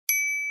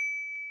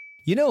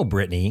You know,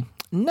 Brittany,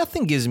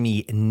 nothing gives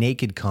me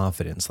naked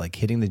confidence like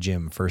hitting the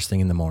gym first thing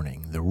in the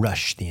morning. The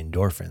rush, the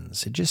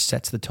endorphins, it just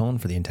sets the tone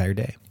for the entire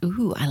day.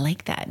 Ooh, I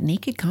like that.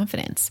 Naked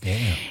confidence.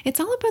 Yeah. It's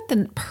all about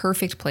the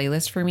perfect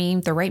playlist for me.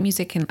 The right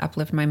music can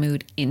uplift my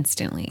mood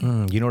instantly.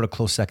 You know what a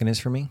close second is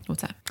for me?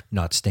 What's that?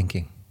 Not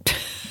stinking.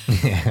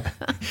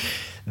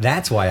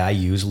 That's why I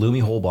use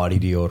Lumi Whole Body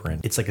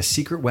Deodorant. It's like a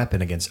secret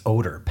weapon against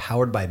odor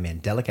powered by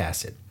mandelic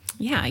acid.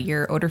 Yeah,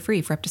 you're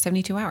odor-free for up to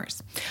 72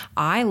 hours.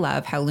 I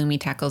love how Lumi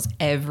tackles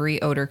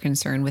every odor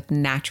concern with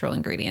natural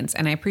ingredients,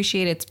 and I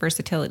appreciate its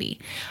versatility.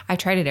 I've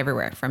tried it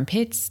everywhere, from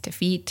pits to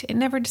feet. It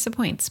never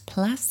disappoints.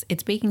 Plus,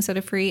 it's baking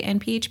soda-free and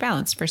pH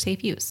balanced for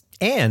safe use.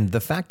 And the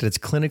fact that it's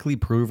clinically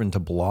proven to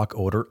block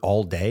odor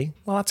all day,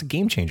 well, that's a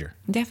game changer.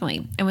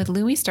 Definitely. And with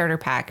Lumi Starter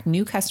Pack,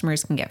 new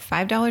customers can get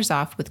 $5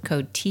 off with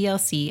code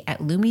TLC at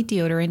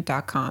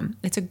lumideodorant.com.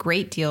 It's a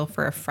great deal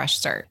for a fresh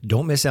start.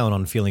 Don't miss out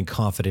on feeling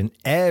confident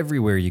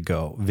everywhere you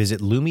go.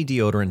 Visit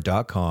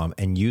lumideodorant.com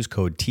and use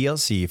code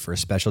TLC for a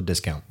special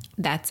discount.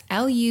 That's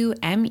LUME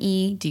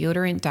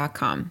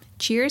deodorant.com.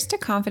 Cheers to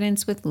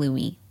confidence with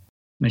Lumi.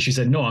 And she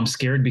said, no, I'm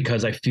scared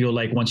because I feel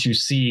like once you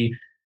see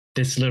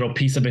this little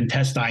piece of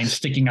intestine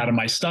sticking out of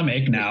my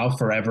stomach now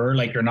forever,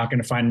 like you're not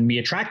going to find me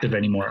attractive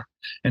anymore.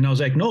 And I was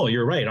like, no,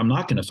 you're right. I'm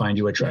not going to find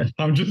you attractive.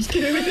 I'm just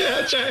kidding.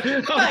 This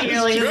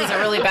is a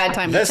really bad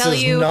time to tell you.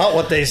 This is not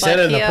what they said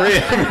in the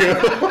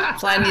preview.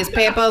 Sign these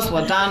papers.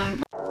 We're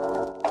done.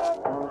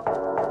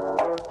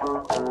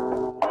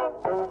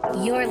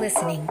 You're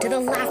listening to the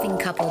Laughing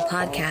Couple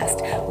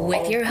podcast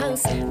with your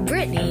hosts,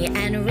 Brittany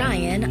and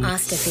Ryan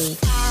Ostafy.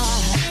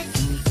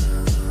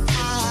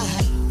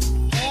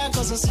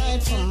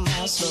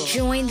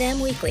 Join them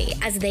weekly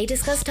as they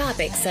discuss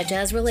topics such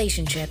as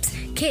relationships,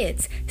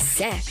 kids,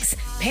 sex,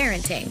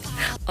 parenting,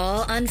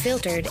 all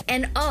unfiltered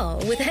and all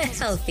with a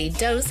healthy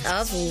dose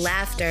of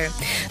laughter.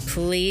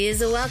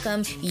 Please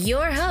welcome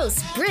your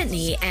hosts,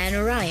 Brittany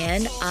and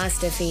Ryan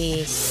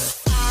Ostafy.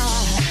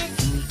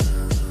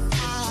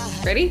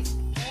 Ready?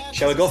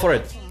 Shall we go for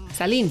it?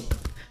 Saline.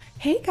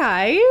 Hey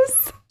guys.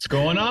 What's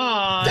going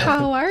on?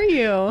 How are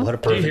you? What a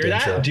Do you perfect hear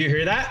intro. that? Do you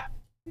hear that?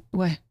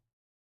 What?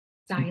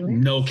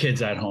 Silence. No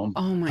kids at home.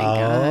 Oh my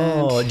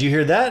Oh, God. do you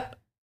hear that?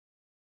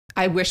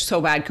 I wish so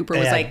bad Cooper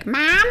was Yeah. like,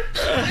 Mom.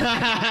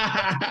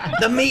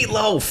 The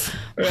meatloaf.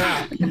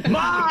 Yeah.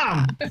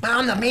 Mom!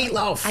 Mom, the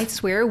meatloaf. I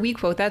swear we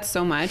quote that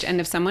so much. And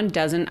if someone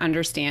doesn't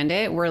understand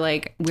it,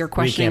 we're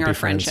questioning our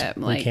friendship.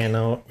 We can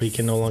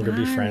no longer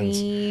be friends.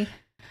 Sorry.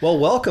 Well,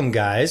 welcome,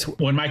 guys.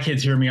 When my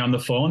kids hear me on the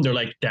phone, they're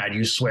like, Dad,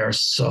 you swear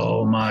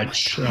so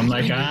much. I'm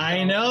like,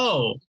 I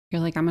know.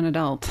 You're like, I'm an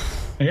adult.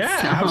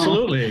 Yeah, So-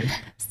 absolutely.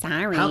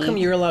 Sorry. How come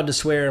you're allowed to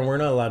swear and we're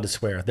not allowed to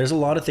swear? There's a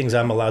lot of things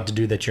I'm allowed to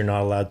do that you're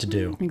not allowed to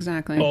do.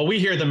 Exactly. Well, we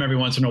hear them every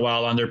once in a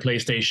while on their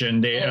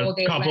PlayStation. They Oh, a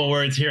they couple let-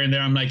 words here and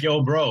there. I'm like,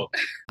 yo, bro,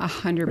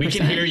 100%. we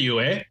can hear you,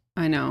 eh?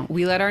 I know.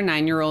 We let our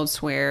 9-year-old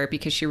swear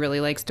because she really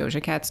likes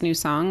Doja Cat's new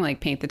song, like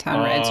Paint the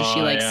Town Red. So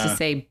she likes to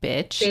say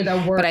bitch. Say the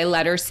word. But I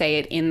let her say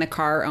it in the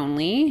car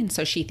only. And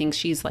so she thinks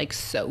she's like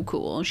so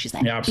cool. She's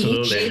like, Yeah,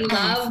 absolutely. They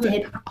love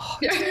it. Oh,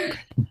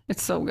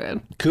 it's so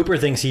good. Cooper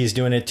thinks he's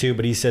doing it too,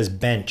 but he says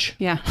bench.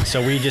 Yeah.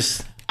 So we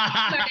just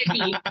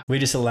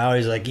allow.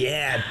 He's like,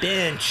 yeah,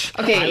 bench.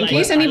 Okay. In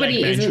case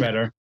anybody bench isn't.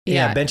 better.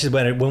 Yeah, bench is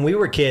better. When we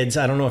were kids,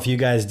 I don't know if you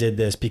guys did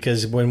this,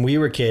 because when we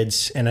were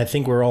kids, and I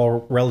think we're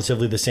all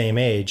relatively the same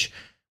age,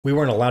 we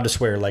weren't allowed to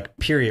swear, like,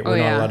 period. We're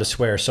not allowed to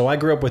swear. So I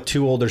grew up with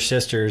 2 older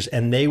sisters,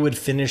 and they would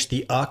finish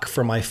the uck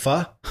for my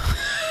fuh.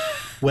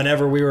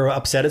 Whenever we were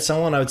upset at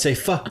someone, I would say,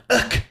 fuh,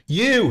 uck,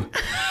 you.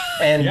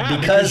 And Yeah,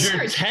 because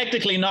you're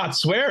technically not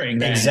swearing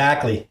then.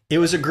 Exactly. It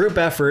was a group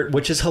effort,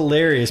 which is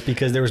hilarious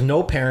because there was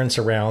no parents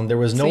around. There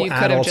was So no you could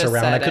have adults just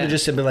around. said I could have it.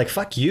 just been like,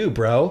 fuck you,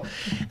 bro.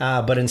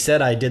 But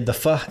instead I did the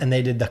fuh and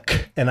they did the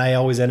k, and I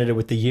always ended it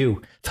with the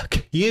you.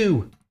 Fuck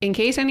you. In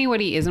case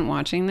anybody isn't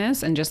watching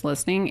this and just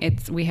listening,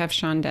 we have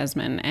Sean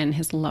Desmond and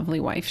his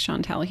lovely wife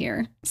Chantel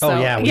here. So, Oh,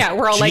 yeah.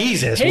 we're all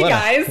Jesus, like, hey what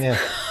a- guys.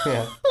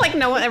 Yeah. Like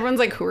no one, everyone's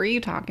like, who are you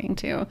talking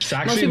to? It's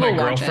actually my watch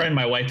it. girlfriend.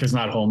 My wife is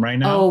not home right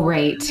now. Oh,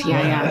 right.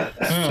 Yeah.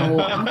 So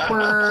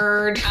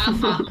awkward.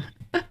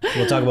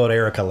 We'll talk about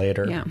Erica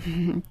later. Yeah.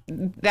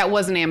 That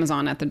wasn't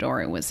Amazon at the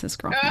door. It was his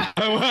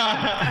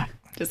girlfriend.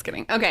 Just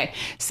kidding. Okay.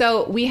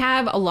 So we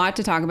have a lot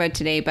to talk about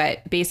today,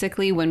 but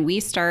basically when we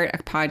start a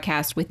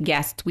podcast with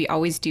guests, we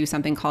always do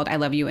something called I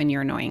Love You and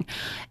You're Annoying.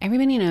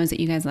 Everybody knows that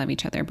you guys love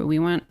each other, but we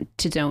want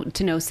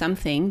to know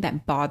something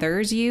that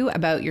bothers you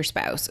about your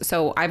spouse.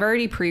 So I've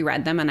already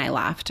pre-read them and I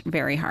laughed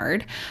very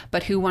hard,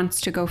 but who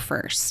wants to go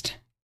first?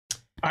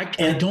 I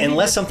don't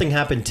Unless something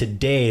happened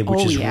today,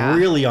 which Oh, is yeah.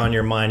 really on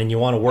your mind and you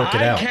want to work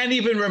it I out. can't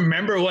even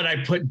remember what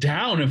I put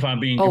down if I'm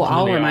being Oh,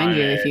 I'll completely remind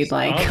you if honest. you'd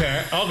like.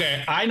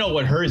 Okay. I know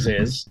what hers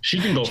is. She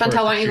can go Chantal,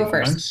 first. why don't you if go she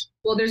first? wants.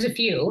 Well, there's a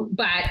few,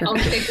 but I'll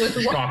stick with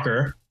one.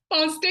 Shocker.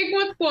 I'll stick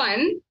with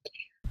one.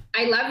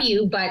 I love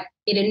you, but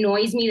it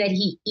annoys me that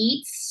he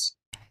eats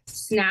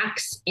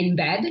snacks in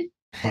bed,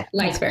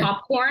 like fair.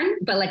 popcorn,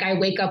 but like I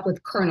wake up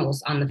with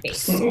kernels on the face.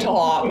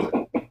 Stop.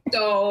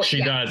 So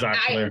she does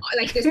actually.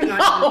 Like this,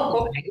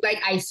 not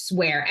like I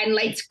swear, and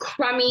like it's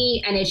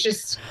crummy, and it's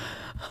just.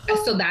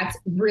 So that's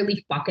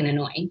really fucking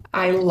annoying.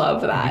 I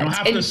love that. You don't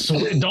have to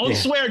swear. Don't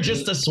swear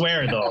just to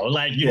swear though.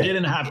 Like you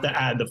didn't have to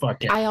add the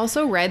fucking. I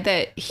also read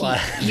that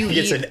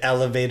it's an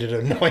elevated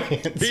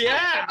annoyance.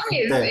 Yeah,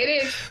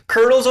 it is.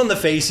 Curdles on the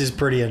face is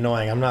pretty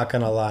annoying. I'm not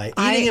gonna lie.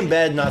 Eating in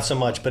bed, not so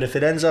much. But if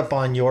it ends up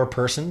on your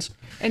person's,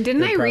 and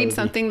didn't I read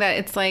something that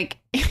it's like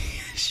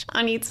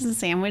Sean eats a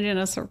sandwich in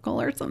a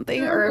circle or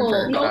something,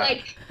 or no,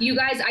 like you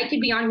guys, I could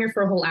be on here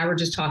for a whole hour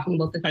just talking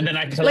about this. And then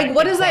like,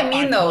 what does that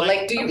mean though?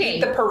 Like, do you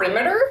eat the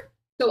perimeter?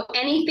 So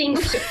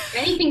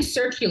anything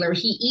circular,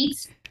 he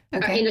eats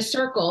in a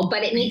circle,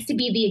 but it needs to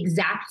be the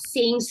exact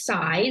same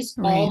size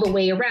all the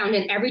way around.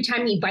 And every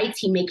time he bites,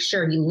 he makes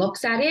sure he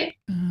looks at it,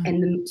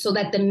 and so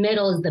that the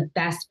middle is the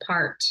best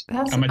part.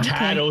 I'm a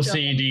tad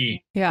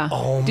OCD. Yeah.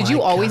 Oh, did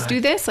you always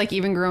do this? Like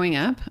even growing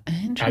up?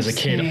 As a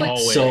kid,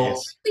 always.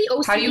 So,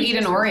 how do you eat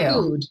an Oreo?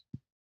 Food.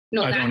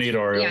 No, I don't eat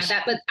Oreos.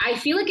 Yeah, but I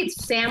feel like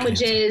it's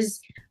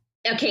sandwiches.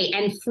 Okay,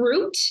 and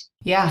fruit.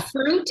 Yeah.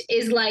 Fruit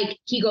is like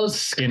he goes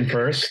skin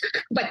first,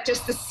 but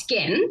just the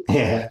skin.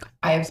 Yeah.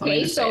 I have something.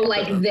 Okay, so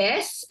like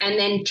this, and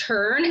then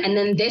turn, and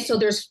then this. So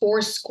there's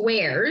 4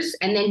 squares,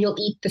 and then you'll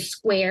eat the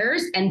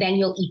squares, and then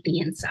you'll eat the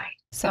inside.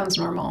 Sounds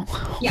normal.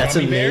 Yeah. That's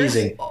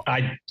amazing.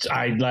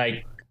 I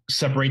like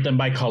separate them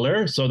by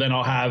color, so then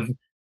I'll have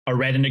a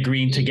red and a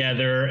green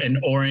together, an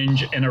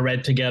orange and a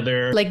red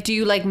together. Like, do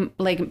you like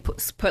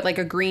put like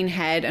a green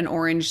head, an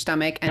orange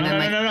stomach, and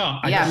then no.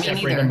 I just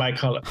separate them by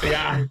color.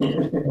 Yeah.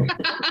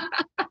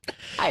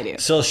 I do.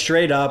 So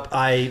straight up,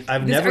 I've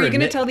never. Are you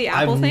going to tell the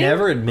Apple thing? I've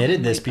never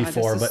admitted this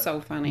before, this is but so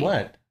funny.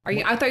 What?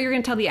 I thought you were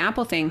going to tell the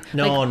Apple thing.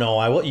 No,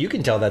 I will. You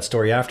can tell that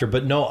story after,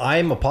 but no,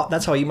 I'm a pop.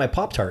 That's how I eat my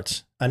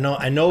Pop-Tarts. I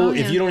know.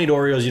 If you don't eat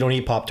Oreos, you don't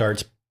eat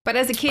Pop-Tarts. But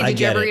as a kid, did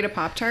you ever eat a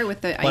Pop-Tart with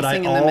the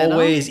icing in the middle? But I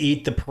always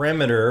eat the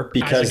perimeter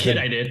because as a kid,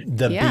 I did.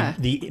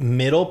 The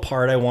middle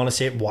part, I want to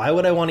say, why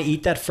would I want to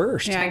eat that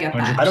first? Yeah, I get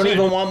that. 100%. I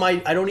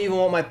don't even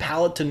want my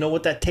palate to know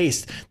what that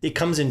tastes. It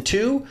comes in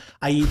 2.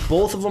 I eat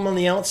both of them on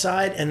the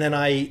outside, and then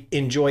I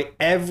enjoy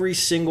every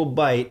single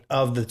bite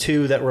of the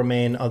 2 that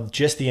remain of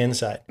just the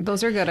inside.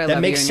 Those are good.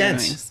 That makes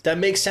sense. That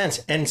makes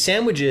sense. And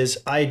sandwiches,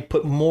 I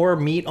put more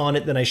meat on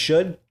it than I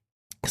should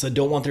because I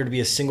don't want there to be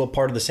a single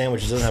part of the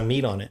sandwich that doesn't have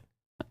meat on it.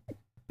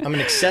 I'm an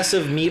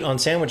excessive meat on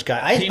sandwich guy.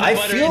 I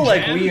feel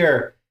like we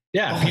are.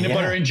 Yeah, peanut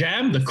butter and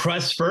jam, the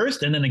crust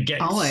first, and then it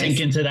gets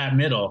sink into that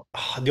middle.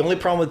 The only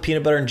problem with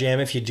peanut butter and jam,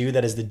 if you do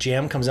that, is the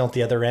jam comes out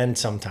the other end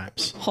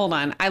sometimes. Hold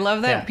on. I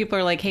love that people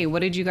are like, hey, what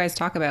did you guys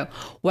talk about?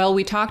 Well,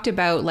 we talked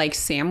about like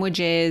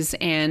sandwiches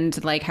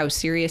and like how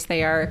serious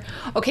they are.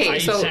 Okay, I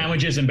eat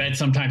sandwiches in bed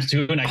sometimes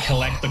too, and I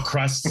collect the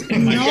crusts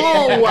in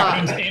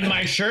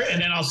my shirt,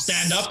 and then I'll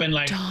stand up and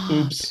like,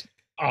 oops,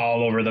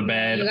 all over the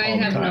bed. You guys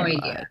have no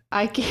idea.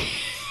 I can't.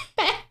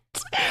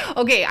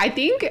 Okay, I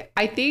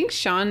think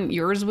Sean,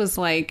 yours was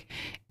like,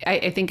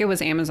 I think it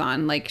was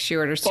Amazon. Like she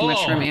orders too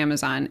much from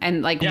Amazon,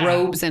 and like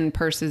robes and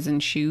purses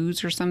and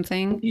shoes or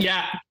something.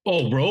 Yeah.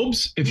 Oh,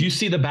 robes. If you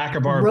see the back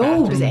of our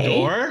bathroom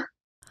door,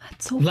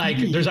 that's so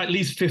funny. There's at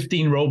least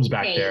 15 robes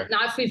back there.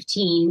 Not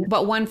 15,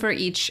 but one for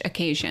each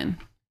occasion.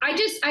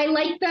 I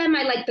like them.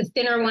 I like the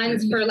thinner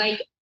ones for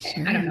like.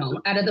 I don't know,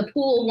 out of the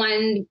pool,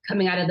 one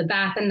coming out of the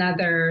bath,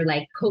 another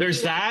like.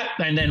 There's that.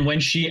 And then when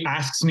she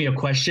asks me a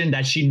question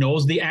that she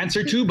knows the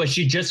answer to, but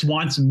she just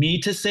wants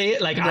me to say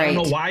it. Like, I don't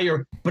know why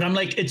but I'm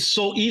like, it's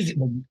so easy.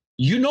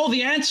 You know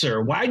the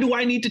answer. Why do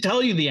I need to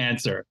tell you the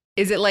answer?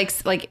 Is it like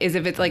is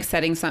if it's like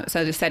setting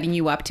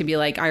you up to be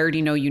like, I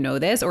already know you know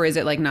this, or is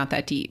it like not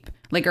that deep?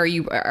 Like, are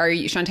you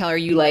Chantel? Are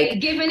you like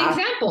give an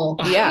example?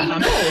 Yeah,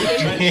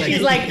 she's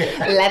like,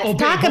 let's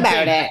talk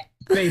about it.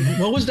 Babe,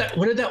 what was that?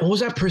 What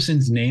was that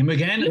person's name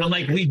again? And I'm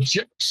like,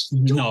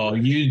 no,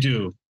 you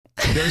do.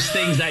 There's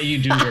things that you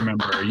do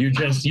remember.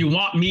 You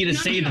want me to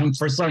say them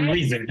for some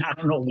reason. I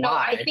don't know why. No,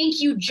 I think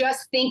you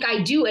just think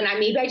I do. And I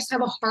just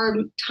have a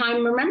hard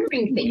time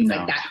remembering things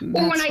like that.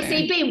 Or when I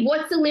say, babe,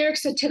 what's the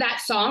lyrics to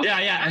that song?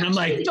 Yeah. And I'm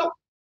like,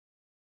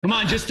 come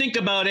on, just think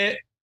about it.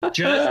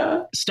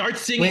 Just start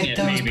singing with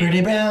those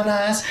pretty brown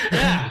eyes.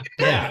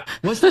 Yeah.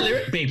 What's the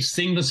lyric? Babe,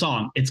 sing the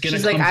song. It's gonna.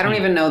 She's like, I don't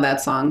even know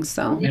that song,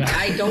 so. Yeah,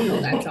 I don't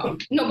know that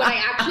song. No, but I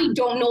actually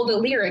don't know the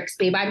lyrics,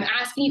 babe. I'm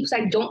asking you because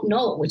I don't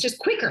know, which is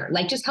quicker.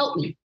 Like, just help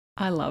me.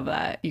 I love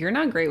that. You're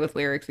not great with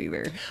lyrics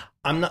either.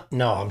 I'm not.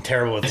 No, I'm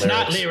terrible with lyrics. It's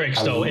not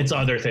lyrics though. It's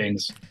other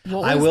things.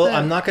 I will.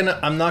 I'm not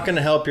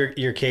gonna help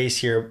your case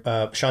here,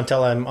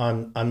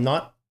 Chantel. I'm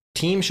not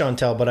Team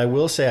Chantel, but I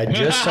will say I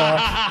just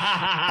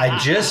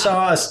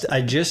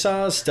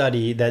saw a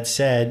study that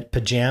said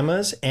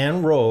pajamas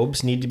and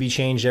robes need to be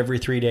changed every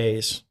 3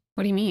 days.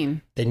 What do you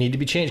mean? They need to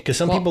be changed because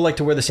some people like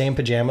to wear the same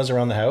pajamas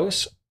around the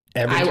house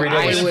every 3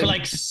 days. For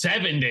like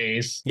 7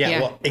 days. Yeah,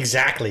 well,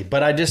 exactly.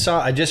 But I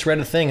just read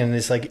a thing, and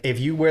it's like if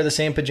you wear the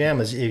same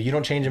pajamas, if you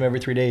don't change them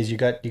every 3 days, you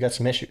got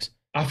some issues.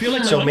 I feel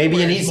like so maybe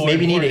you need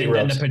 8 robes.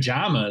 Than the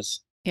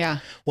pajamas. Yeah.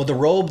 Well,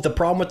 the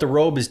problem with the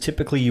robe is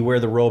typically you wear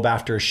the robe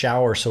after a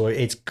shower, so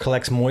it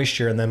collects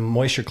moisture, and then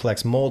moisture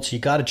collects mold, so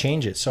you got to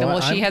change it. So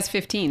she has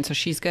 15, so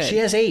she's good. She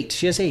has 8.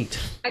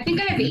 I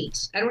think I have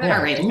 8. I don't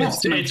have 8.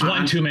 It's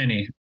one too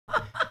many.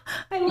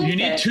 You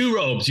need 2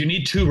 robes. You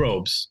need 2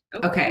 robes.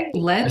 Okay, A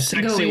let's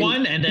go. sexy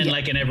one, and then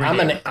like an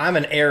everyday. I'm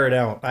an air it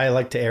out. I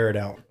like to air it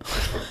out.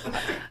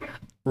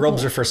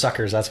 Robes are for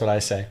suckers. That's what I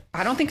say.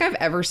 I don't think I've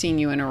ever seen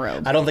you in a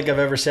robe. I don't think I've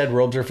ever said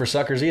robes are for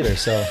suckers either.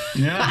 So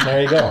Yeah.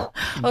 there you go.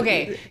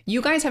 Okay,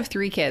 you guys have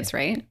 3 kids,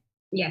 right?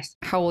 Yes.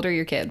 How old are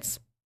your kids?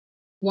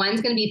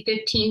 One's going to be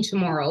 15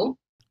 tomorrow.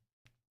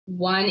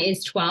 One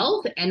is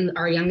 12, and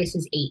our youngest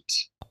is 8.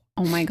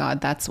 Oh my God,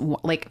 that's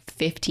like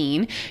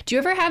 15. Do you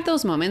ever have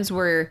those moments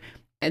where,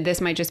 and this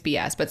might just be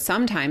us, but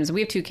sometimes we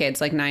have 2 kids,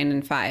 like 9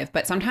 and 5,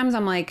 but sometimes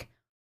I'm like,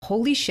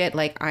 holy shit,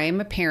 like I am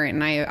a parent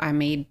and I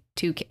made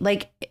 2 kids.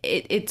 Like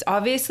it's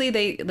obviously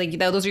they like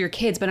those are your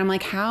kids, but I'm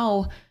like,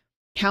 how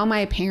am I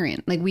a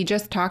parent? Like we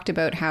just talked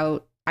about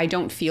how I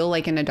don't feel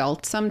like an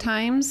adult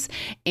sometimes.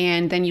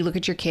 And then you look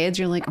at your kids,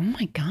 you're like, oh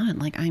my God,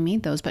 like I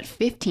made those, but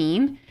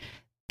 15,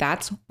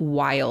 that's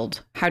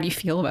wild. How do you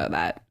feel about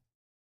that?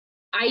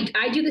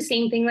 I do the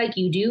same thing like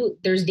you do.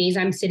 There's days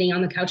I'm sitting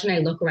on the couch and I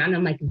look around and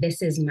I'm like,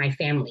 this is my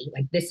family.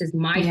 Like, this is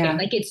my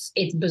family. Like, it's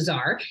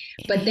bizarre.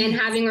 But then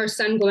having our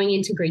son going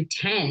into grade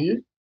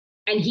 10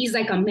 and he's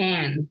like a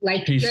man.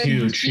 Like he's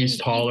huge. He's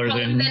taller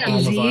than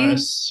all of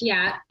us.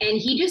 Yeah. And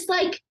he just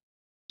like,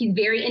 he's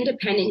very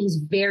independent. He's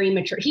very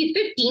mature. He's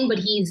 15, but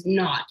he's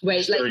not,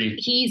 right? Like 30.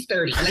 He's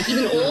 30. Like he's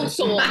an old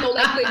soul. No,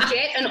 like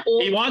legit an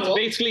old soul.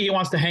 Basically he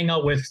wants to hang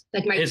out with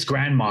like his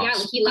grandmas. Yeah,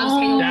 like he loves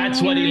hanging out.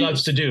 That's what he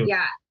loves to do.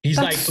 Yeah. He's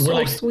That's like, so we're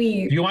like,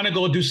 sweet. You want to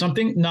go do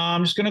something? No,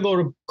 I'm just going to go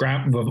to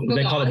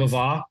they call it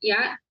Bava.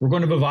 Yeah. We're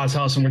going to Bava's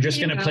house and we're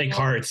just going to play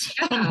cards.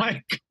 Yeah. I'm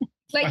like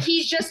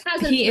he just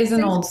has he is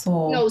an old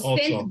soul. No,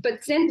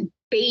 since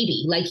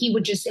baby, like he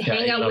would just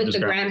hang out with the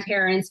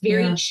grandparents,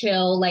 very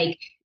chill, like,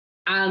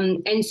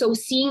 and so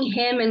seeing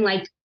him and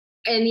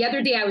the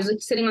other day I was like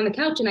sitting on the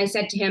couch and I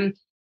said to him,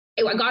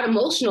 I got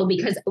emotional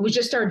because it was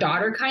just our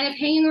daughter kind of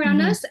hanging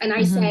around us. And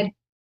I said,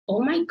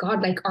 oh my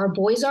God, like our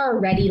boys are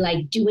already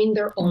like doing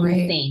their own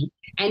thing.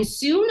 And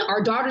soon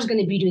our daughter's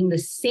going to be doing the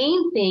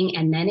same thing.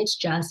 And then it's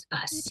just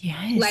us.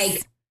 Yes.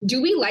 Like,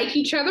 do we like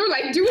each other?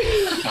 Like, do we?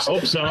 I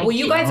hope so. Well,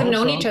 you guys have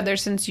known each other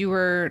since you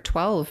were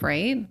 12,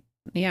 right?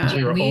 Yeah. So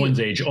you're Owen's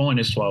age. Owen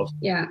is 12.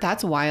 Yeah.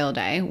 That's wild,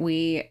 eh?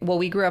 We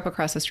grew up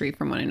across the street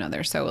from one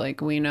another. So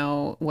like we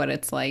know what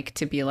it's like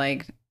to be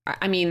like,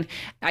 I mean,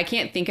 I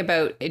can't think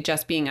about it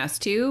just being us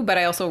 2, but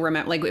I also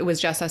remember like it was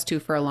just us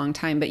 2 for a long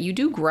time, but you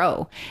do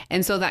grow.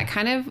 And so that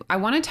kind of, I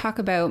want to talk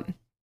about,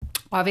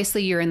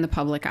 obviously you're in the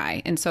public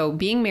eye. And so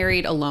being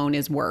married alone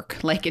is work.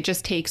 Like it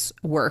just takes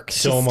work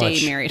to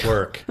stay married.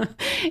 Work.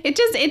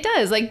 It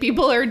does. Like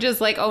people are just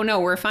like, oh no,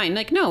 we're fine.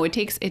 Like, no, it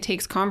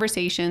takes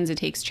conversations, it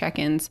takes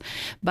check-ins,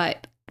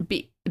 but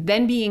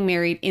then being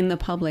married in the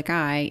public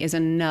eye is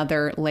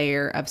another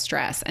layer of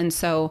stress. And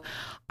so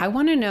I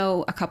want to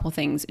know a couple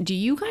things. Do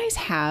you guys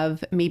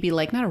have maybe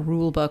like not a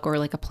rule book or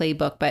like a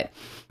playbook, but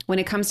when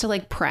it comes to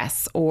like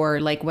press or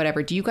like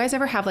whatever, do you guys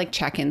ever have like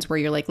check-ins where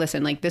you're like,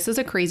 listen, like this is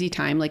a crazy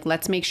time. Like,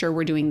 let's make sure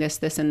we're doing this,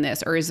 this, and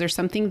this. Or is there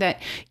something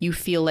that you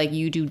feel like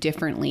you do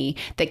differently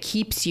that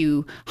keeps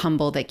you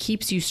humble, that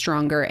keeps you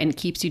stronger and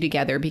keeps you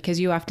together? Because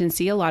you often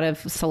see a lot of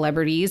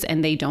celebrities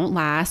and they don't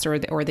last or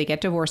they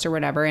get divorced or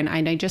whatever. And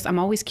I'm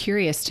always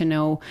curious to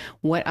know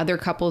what other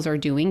couples are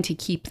doing to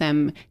keep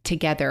them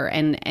together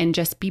and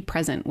just be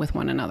present with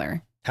one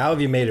another. How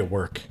have you made it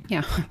work?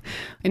 Yeah.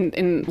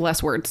 In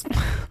less words.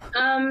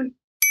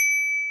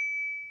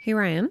 Hey,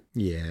 Ryan.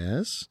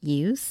 Yes.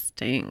 You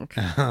stink.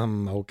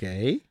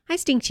 Okay. I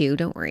stink too,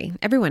 don't worry.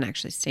 Everyone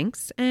actually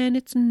stinks, and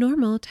it's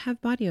normal to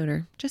have body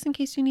odor, just in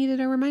case you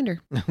needed a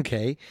reminder.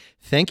 Okay.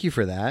 Thank you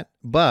for that.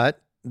 But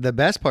the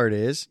best part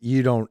is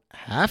you don't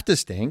have to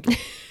stink.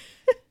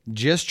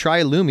 Just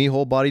try Lumi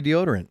whole body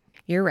deodorant.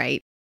 You're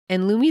right.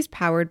 And Lumi's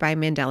powered by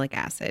mandelic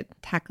acid,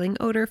 tackling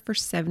odor for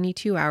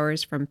 72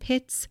 hours from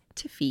pits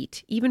to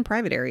feet, even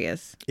private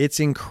areas. It's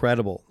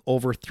incredible.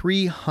 Over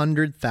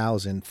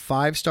 300,000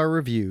 5-star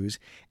reviews,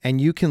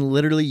 and you can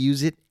literally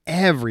use it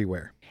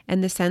everywhere.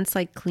 And the scents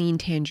like clean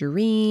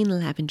tangerine,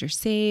 lavender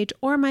sage,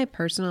 or my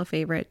personal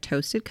favorite,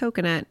 toasted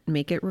coconut,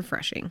 make it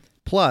refreshing.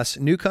 Plus,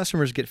 new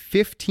customers get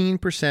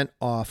 15%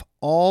 off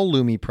all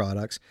Lumi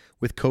products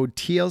with code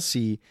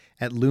TLC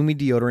at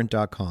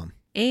lumideodorant.com.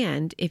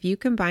 And if you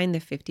combine the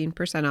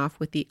 15% off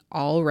with the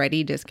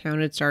already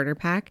discounted starter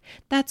pack,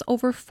 that's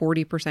over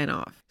 40%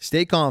 off.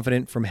 Stay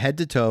confident from head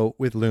to toe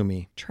with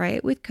Lumi. Try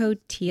it with code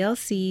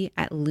TLC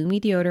at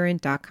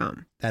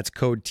lumideodorant.com. That's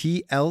code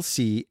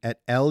TLC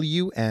at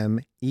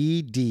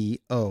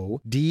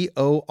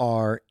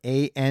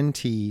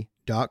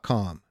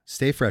LUMEDODORANT.com.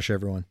 Stay fresh,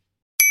 everyone.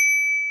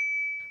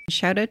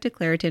 Shout out to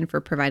Claritin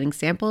for providing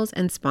samples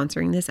and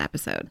sponsoring this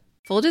episode.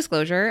 Full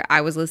disclosure, I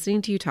was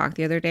listening to you talk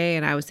the other day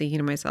and I was thinking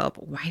to myself,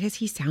 why does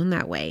he sound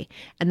that way?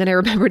 And then I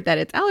remembered that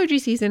it's allergy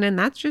season and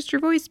that's just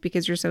your voice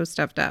because you're so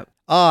stuffed up.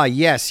 Ah,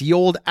 yes, the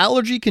old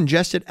allergy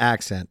congested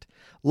accent.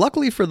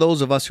 Luckily for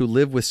those of us who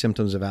live with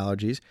symptoms of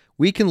allergies,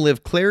 we can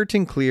live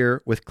Claritin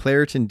Clear with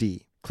Claritin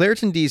D.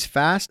 Claritin D's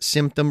fast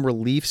symptom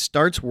relief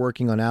starts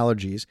working on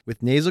allergies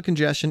with nasal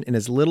congestion in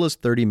as little as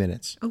 30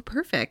 minutes. Oh,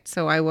 perfect.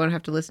 So I won't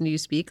have to listen to you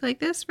speak like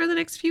this for the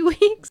next few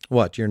weeks?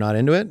 What, you're not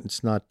into it?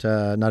 It's not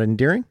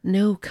endearing?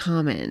 No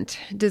comment.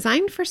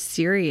 Designed for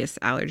serious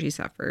allergy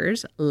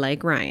sufferers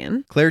like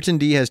Ryan. Claritin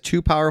D has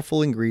 2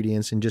 powerful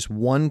ingredients in just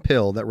 1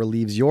 pill that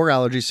relieves your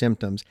allergy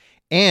symptoms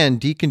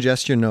and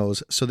decongest your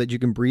nose so that you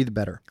can breathe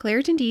better.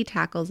 Claritin D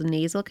tackles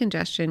nasal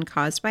congestion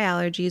caused by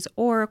allergies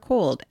or a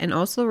cold and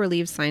also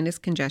relieves sinus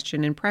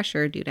congestion and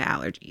pressure due to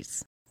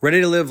allergies.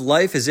 Ready to live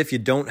life as if you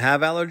don't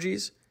have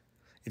allergies?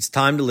 It's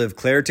time to live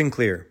Claritin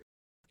Clear.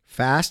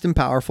 Fast and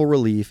powerful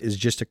relief is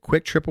just a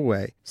quick trip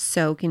away.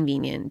 So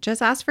convenient. Just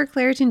ask for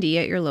Claritin D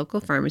at your local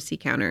pharmacy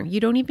counter.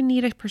 You don't even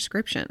need a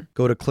prescription.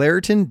 Go to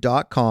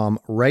Claritin.com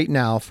right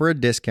now for a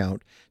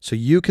discount so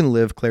you can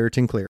live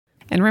Claritin Clear.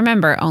 And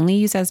remember, only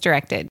use as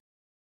directed.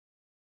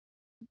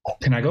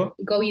 Can I go?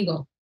 Go, you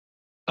go.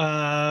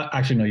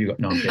 Actually, no, you go.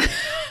 No, I'm kidding.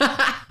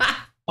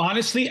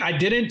 Honestly, I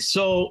didn't.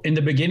 So in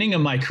the beginning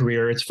of my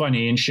career, it's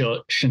funny, and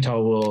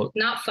Chantal will.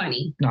 Not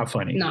funny. Not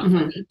funny. Not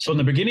funny. So in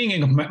the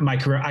beginning of my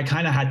career, I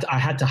kind of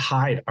had to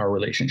hide our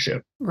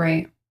relationship.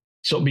 Right.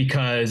 So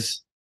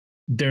because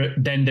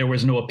there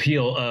was no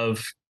appeal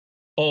of,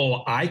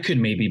 oh, I could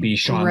maybe be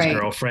Sean's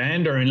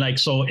girlfriend, or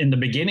so in the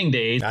beginning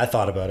days, I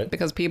thought about it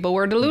because people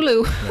were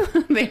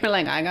delulu. They were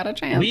like, I got a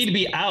chance. We'd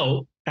be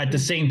out at the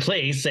same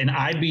place and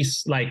I'd be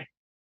like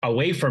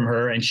away from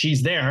her and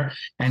she's there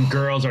and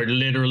girls are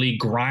literally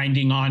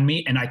grinding on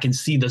me and I can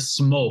see the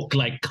smoke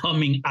like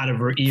coming out of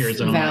her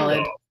ears. And Valid.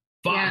 I'm like, oh,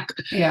 fuck.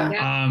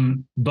 Yeah.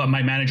 But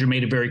my manager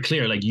made it very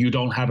clear, like, you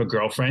don't have a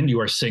girlfriend, you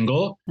are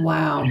single.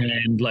 Wow.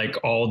 And like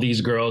all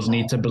these girls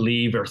need to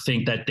believe or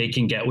think that they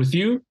can get with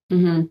you.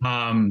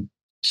 Mm-hmm.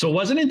 So it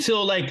wasn't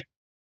until like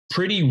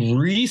pretty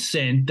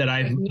recent that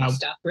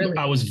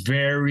I was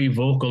very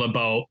vocal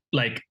about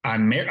like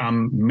I'm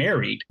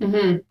married.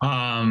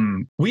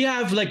 Mm-hmm. We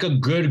have like a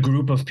good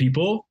group of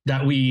people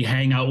that we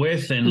hang out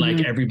with, and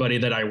like everybody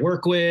that I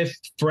work with,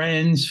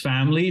 friends,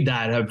 family,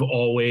 that have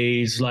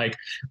always like,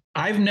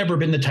 I've never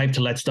been the type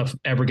to let stuff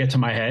ever get to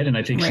my head, and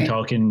I think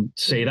Chantal can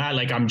say that.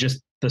 Like, I'm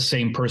just the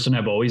same person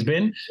I've always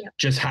been.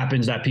 Just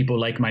happens that people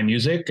like my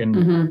music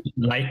and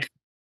like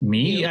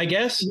me, I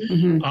guess.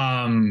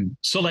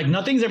 So like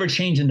nothing's ever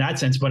changed in that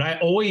sense, but I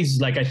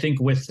always like, I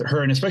think with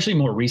her, and especially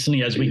more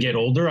recently as we get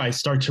older, I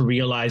start to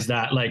realize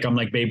that like, I'm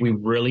like, babe, we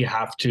really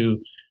have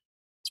to,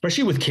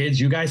 especially with kids,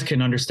 you guys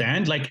can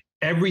understand, like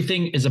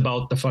everything is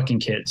about the fucking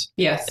kids.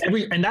 Yes.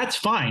 And that's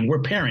fine.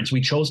 We're parents. We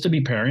chose to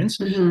be parents,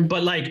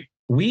 but like,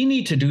 we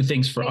need to do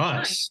things for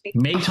us,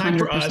 make time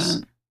for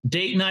us.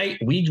 Date night.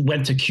 We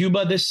went to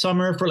Cuba this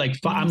summer for like,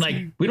 I'm like,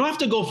 we don't have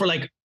to go for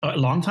like a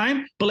long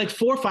time, but like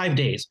 4 or 5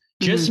 days.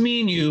 Just me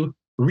and you,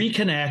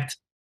 reconnect,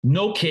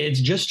 no kids,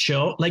 just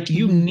chill. Like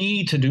you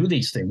need to do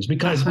these things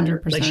because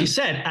 100%. Like she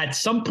said, at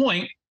some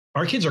point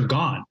our kids are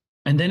gone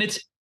and then it's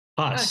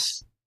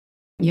us.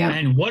 Yeah.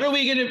 And what are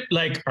we going to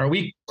like, are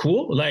we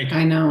cool? Like,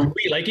 I know. Do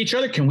we like each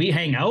other? Can we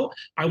hang out?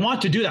 I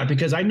want to do that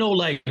because I know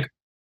like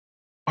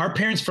our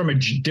parents from a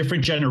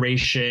different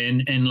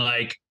generation and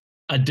like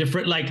a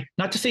different, like,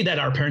 not to say that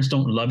our parents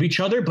don't love each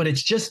other, but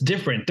it's just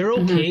different. They're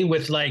okay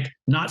with like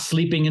not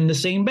sleeping in the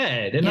same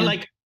bed. And they're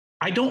like,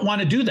 I don't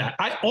want to do that.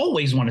 I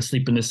always want to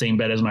sleep in the same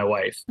bed as my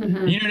wife. You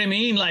know what I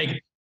mean?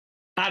 Like,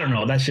 I don't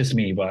know. That's just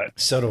me, but.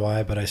 So do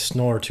I, but I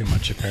snore too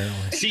much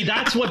apparently. See,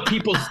 that's what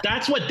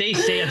they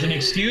say as an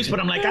excuse,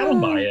 but I'm like, I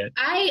don't buy it.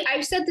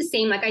 I've said the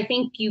same. Like, I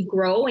think you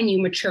grow and you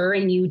mature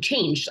and you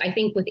change. I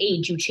think with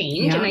age you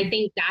change. And I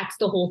think that's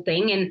the whole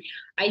thing. And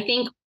I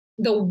think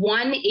the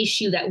one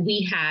issue that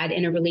we had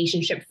in a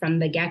relationship from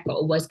the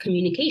get-go was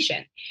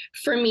communication.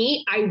 For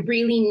me, I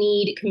really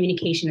need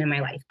communication in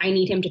my life. I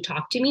need him to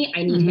talk to me.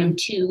 I need him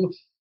to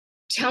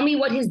tell me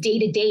what his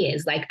day-to-day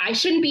is. Like, I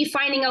shouldn't be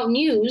finding out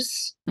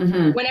news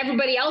when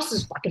everybody else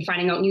is fucking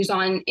finding out news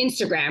on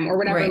Instagram or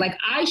whatever. Like,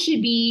 I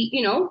should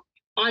be,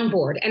 on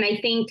board. And I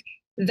think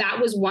that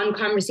was one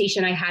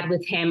conversation I had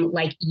with him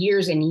like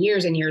years and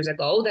years and years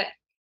ago, that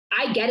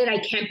I get it. I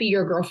can't be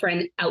your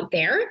girlfriend out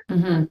there.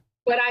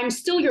 But I'm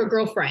still your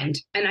girlfriend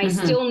and I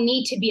still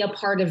need to be a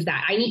part of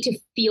that. I need to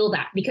feel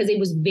that because it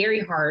was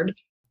very hard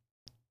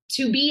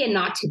to be and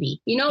not to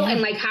be,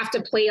 and like have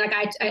to play. Like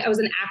I was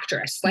an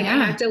actress, like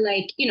I had to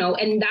like,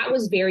 and that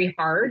was very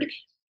hard.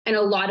 And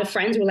a lot of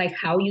friends were like,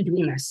 how are you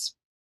doing this?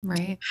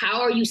 Right. How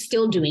are you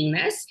still doing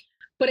this?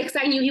 But because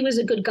I knew he was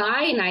a good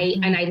guy and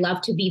I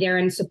loved to be there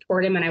and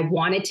support him and I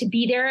wanted to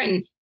be there.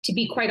 And to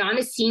be quite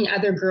honest, seeing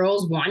other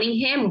girls wanting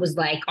him was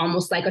like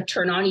almost like a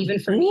turn on even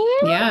for me.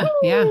 Yeah.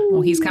 Well,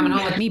 he's coming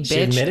home with me,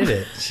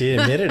 bitch. She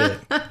admitted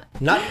it.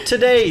 Not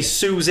today,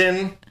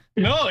 Susan.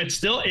 No, it's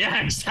still,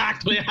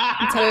 exactly.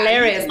 It's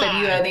hilarious that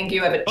I think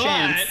you have a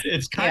chance.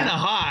 It's kind of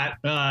hot.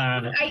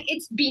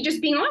 It's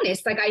just being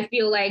honest. Like, I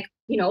feel like,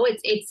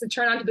 it's a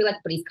turn on to be like,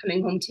 but he's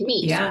coming home to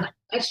me. Yeah. So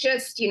let's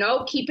just,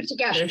 keep it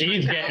together.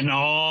 She's getting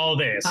all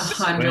this.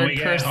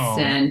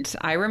 100%.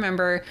 I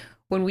remember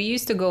when we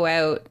used to go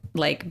out,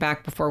 like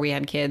back before we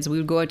had kids, we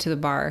would go out to the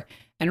bar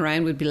and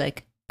Ryan would be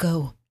like,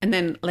 go. And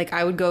then like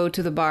I would go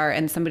to the bar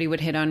and somebody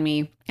would hit on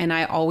me and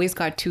I always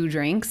got 2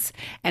 drinks.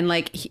 And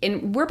like,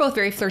 and we're both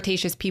very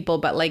flirtatious people,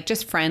 but like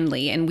just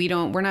friendly. And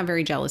we're not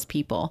very jealous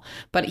people,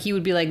 but he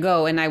would be like,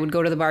 go. And I would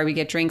go to the bar, we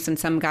get drinks and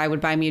some guy would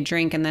buy me a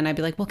drink. And then I'd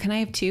be like, well, can I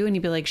have 2? And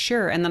he'd be like,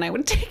 sure. And then I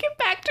would take it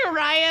back to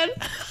Ryan.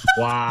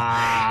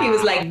 Wow. He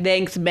was like,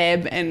 thanks,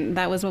 babe. And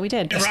that was what we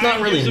did. It's not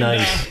really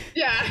nice.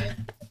 Yeah.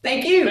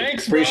 Thank you.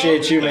 Thanks,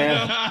 Appreciate you,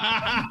 man.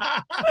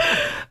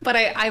 But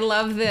I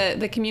love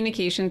the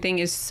communication thing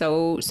is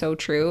so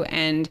true.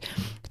 And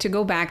to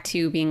go back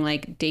to being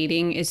like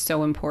dating is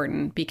so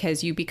important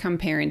because you become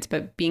parents,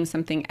 but being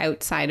something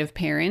outside of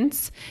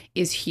parents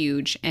is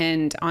huge.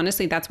 And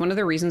honestly, that's one of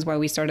the reasons why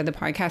we started the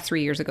podcast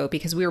 3 years ago,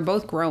 because we were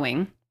both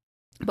growing,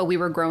 but we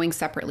were growing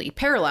separately,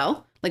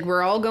 parallel. Like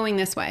we're all going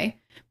this way,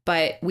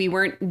 but we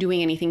weren't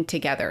doing anything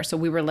together. So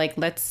we were like,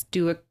 let's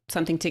do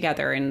something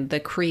together. And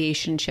the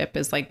creationship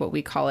is like what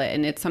we call it.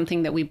 And it's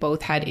something that we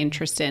both had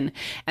interest in.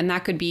 And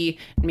that could be,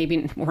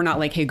 maybe we're not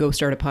like, hey, go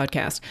start a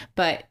podcast,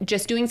 but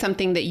just doing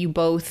something that you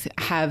both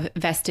have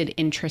vested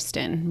interest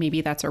in.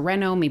 Maybe that's a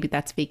reno, maybe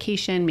that's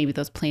vacation, maybe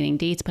those planning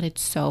dates, but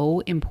it's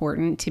so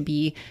important to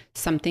be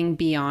something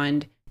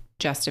beyond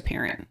just a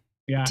parent.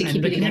 Yeah.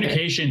 And the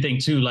communication thing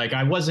too, like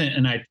I wasn't,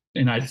 and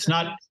it's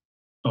not,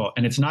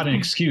 and it's not an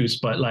excuse,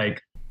 but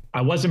like,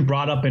 I wasn't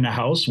brought up in a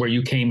house where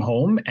you came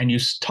home and you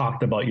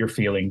talked about your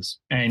feelings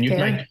and you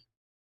like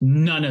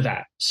none of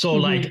that. So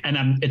like,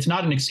 and it's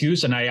not an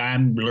excuse, and I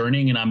am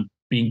learning and I'm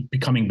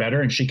becoming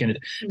better. And she can,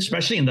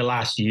 especially in the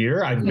last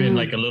year, I've been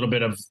like a little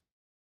bit of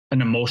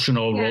an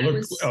emotional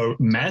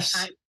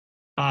mess.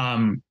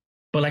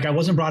 But like, I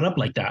wasn't brought up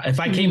like that. If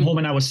I came home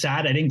and I was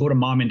sad, I didn't go to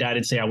mom and dad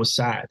and say I was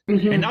sad.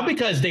 And not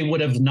because they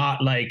would have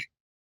not like,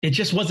 it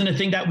just wasn't a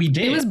thing that we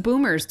did. It was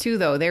boomers too,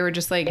 though. They were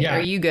just like, are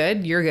you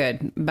good? You're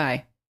good.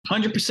 Bye.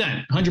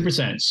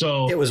 100%.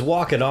 So it was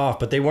walk it off,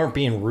 but they weren't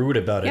being rude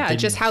about it. Yeah,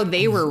 just how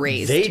they were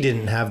raised. They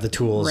didn't have the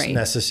tools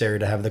necessary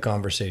to have the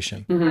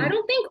conversation. I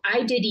don't think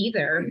I did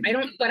either.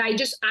 But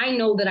I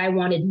know that I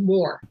wanted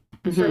more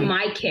for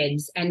my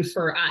kids and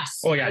for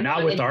us. Oh yeah.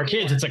 Now with our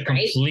kids, it's a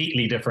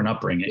completely different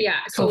upbringing. Yeah.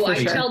 So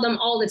I tell them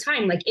all the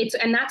time, like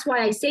and that's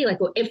why I say, like,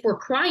 if we're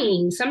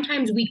crying,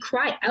 sometimes we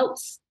cry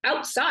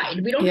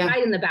outside. We don't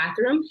hide in the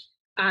bathroom.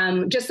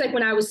 Just like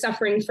when I was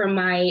suffering from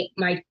my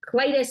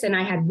colitis and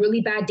I had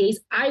really bad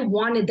days, I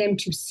wanted them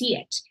to see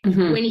it.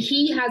 When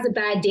he has a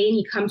bad day and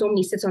he comes home and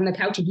he sits on the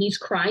couch and he's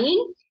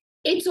crying,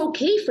 it's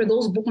okay for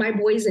my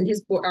boys and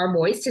our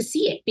boys to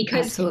see it,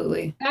 because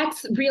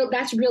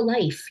that's real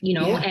life, you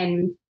know? Yeah.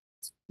 And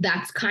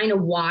that's kind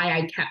of why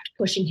I kept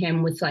pushing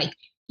him with like,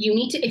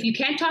 if you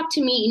can't talk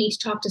to me, you need to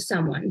talk to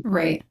someone.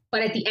 Right.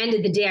 But at the end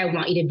of the day, I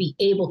want you to be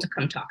able to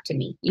come talk to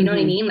me. You know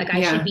what I mean? Like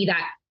I should be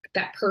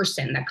that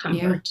person, that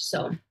comfort. Yeah.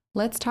 So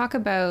let's talk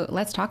about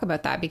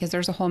that, because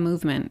there's a whole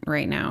movement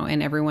right now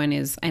and everyone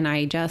is, and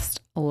I just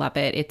love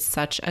it. It's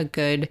such a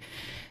good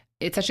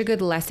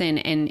lesson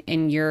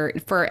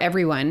and for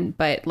everyone,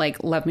 but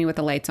like Love Me with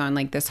the Lights On,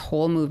 like this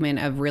whole movement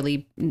of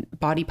really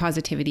body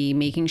positivity,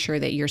 making sure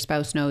that your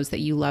spouse knows that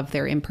you love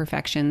their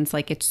imperfections.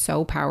 Like it's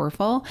so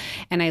powerful.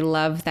 And I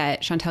love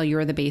that, Chantel,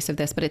 you're the base of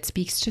this, but it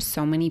speaks to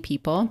so many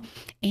people.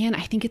 And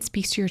I think it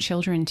speaks to your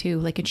children too.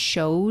 Like it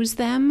shows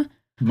them.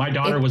 My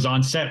daughter was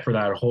on set for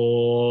that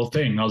whole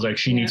thing. I was like,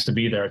 she needs to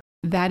be there.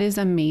 That is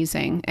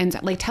amazing.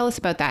 And like, tell us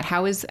about that.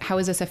 How has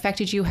this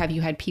affected you? Have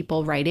you had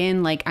people write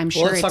in? Like, I'm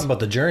sure. Well, let's talk about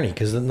the journey,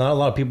 because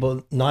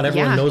not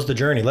everyone knows the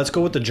journey. Let's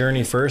go with the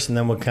journey first, and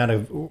then we'll kind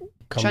of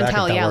come back.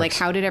 Chantel, yeah, like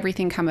how did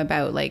everything come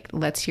about? Like,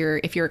 let's hear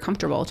if you're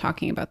comfortable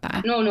talking about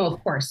that. No,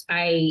 of course.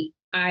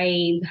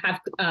 I have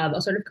a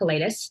sort of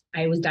colitis.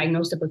 I was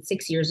diagnosed about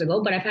 6 years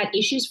ago, but I've had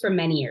issues for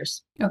many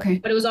years. Okay.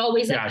 But it was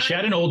always like, she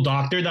had an old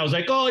doctor that was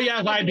like, oh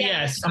yeah,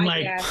 IBS. I'm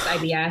like,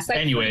 IBS. Like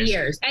anyways. 3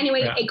 years.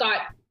 Anyway, it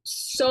got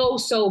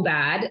so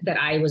bad that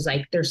I was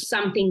like, there's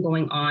something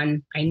going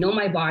on. I know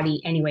my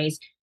body. Anyways,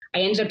 I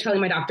ended up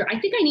telling my doctor, I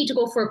think I need to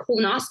go for a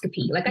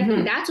colonoscopy. Like, I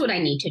think that's what I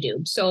need to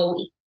do.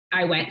 So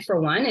I went for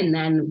one. And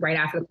then right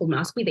after the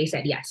colonoscopy, they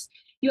said, yes,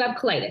 you have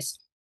colitis.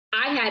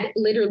 I had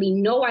literally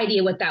no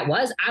idea what that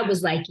was. I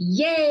was like,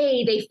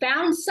 yay, they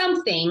found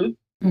something.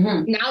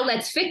 Now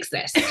let's fix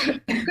this.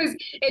 Because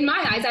in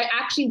my eyes, I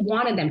actually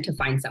wanted them to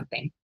find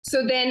something.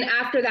 So then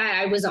after that,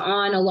 I was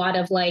on a lot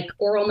of like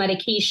oral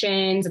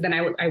medications. And then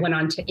I went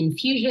on to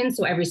infusion.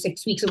 So every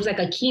 6 weeks, it was like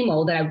a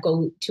chemo that I would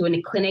go to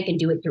a clinic and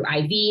do it through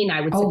IV. And I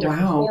would sit there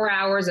for 4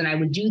 hours and I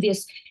would do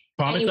this.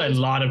 Probably a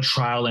lot of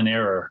trial and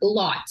error.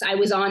 Lots. I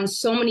was on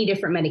so many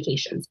different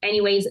medications.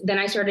 Anyways, then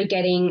I started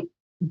getting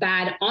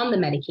bad on the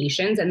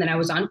medications, and then I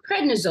was on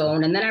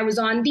prednisone, and then I was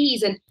on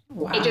these, and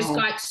it just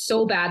got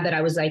so bad that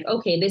I was like,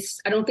 okay,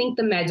 I don't think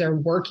the meds are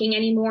working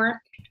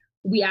anymore.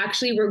 We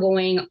actually were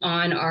going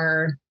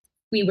on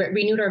we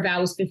renewed our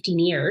vows 15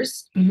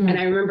 years. And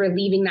I remember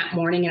leaving that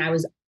morning and I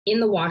was in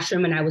the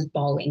washroom and I was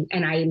bawling.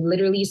 And I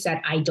literally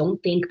said, I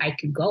don't think I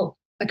could go.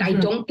 Like, I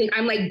don't think,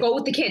 I'm like, go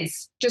with the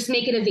kids, just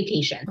make it a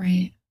vacation.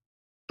 Right.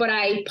 But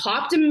I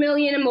popped a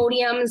million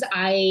Imodiums.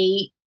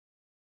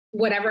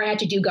 Whatever I had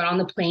to do, got on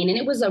the plane, and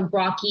it was a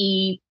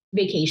rocky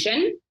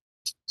vacation.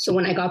 So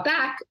when I got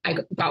back, I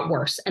got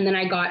worse. And then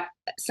I got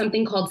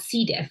something called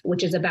C. diff,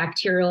 which is a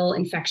bacterial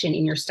infection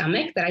in your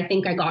stomach that I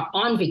think I got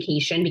on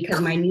vacation because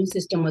my immune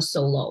system was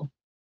so low.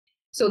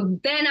 So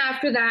then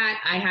after that,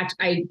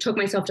 I took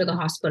myself to the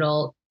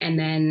hospital, and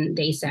then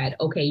they said,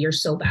 okay, you're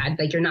so bad.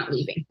 Like, you're not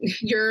leaving.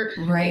 You're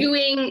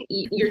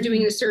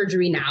doing the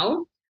surgery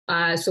now.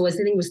 So I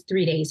think it was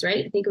 3 days,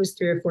 right? I think it was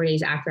 3 or 4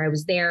 days after I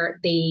was there.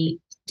 They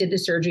did the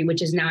surgery,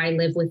 which is now I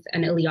live with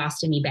an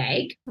ileostomy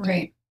bag.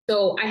 Right.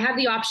 So I have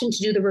the option to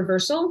do the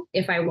reversal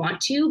if I want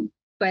to,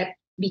 but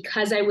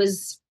because I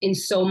was in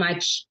so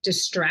much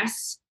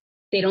distress,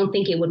 they don't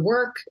think it would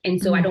work. And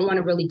so I don't want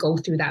to really go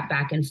through that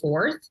back and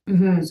forth.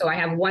 So I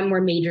have one more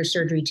major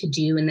surgery to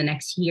do in the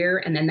next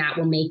year, and then that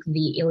will make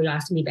the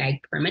ileostomy bag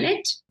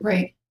permanent.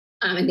 Right.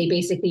 And they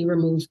basically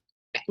remove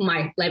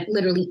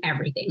literally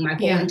everything, my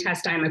whole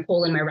intestine, my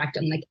colon, my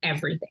rectum, like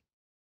everything.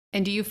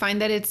 And do you find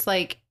that it's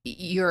like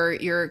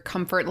your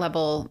comfort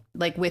level,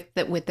 like with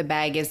the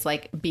bag, is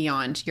like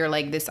beyond? You're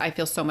like, this, I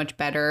feel so much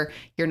better.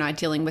 You're not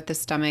dealing with the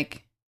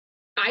stomach.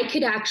 I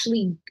could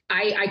actually,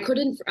 I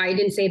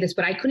didn't say this,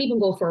 but I couldn't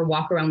even go for a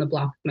walk around the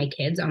block with my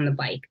kids on the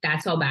bike.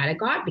 That's how bad it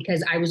got,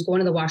 because I was going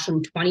to the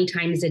washroom 20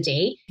 times a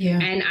day.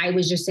 And I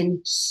was just in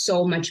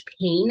so much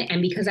pain.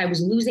 And because I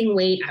was losing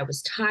weight, I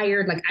was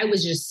tired. Like, I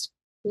was just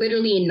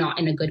literally not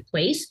in a good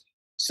place.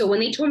 So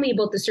when they told me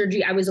about the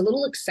surgery, I was a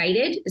little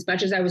excited as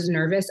much as I was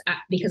nervous,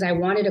 because I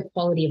wanted a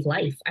quality of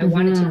life. I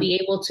wanted to be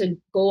able to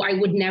go. I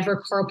would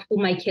never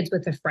carpool my kids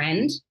with a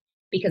friend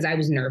because I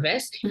was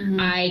nervous.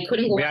 I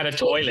couldn't go. We had a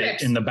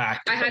toilet in the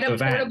back. I had of a the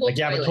van. portable like,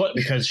 you have a toilet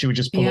because she would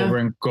just pull over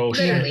and go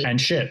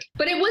shit.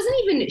 But it wasn't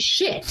even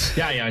shit.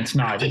 Yeah, it's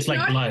not. It's like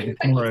not, blood.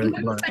 It's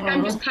like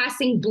I'm just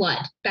passing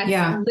blood. That's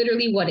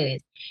literally what it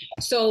is.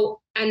 So,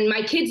 and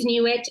my kids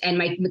knew it, and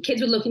my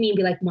kids would look at me and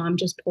be like, "Mom,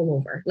 just pull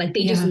over." Like,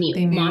 they just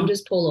knew. Mom,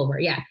 just pull over.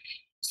 Yeah.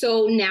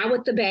 So now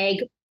with the bag,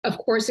 of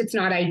course, it's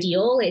not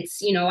ideal.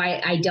 It's,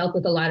 I dealt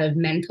with a lot of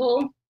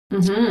mental.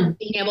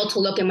 Being able to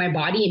look at my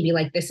body and be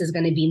like, this is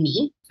going to be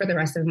me for the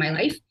rest of my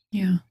life.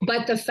 Yeah.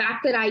 But the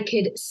fact that I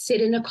could sit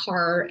in a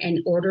car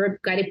and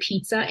get a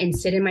pizza and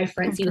sit in my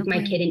front seat with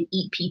my kid and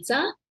eat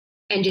pizza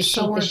and just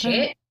shoot the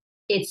shit,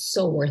 it's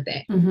so worth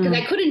it. Because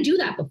I couldn't do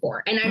that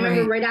before. And I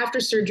remember right after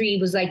surgery,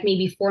 it was like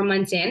maybe 4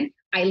 months in,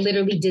 I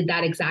literally did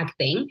that exact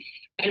thing.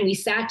 And we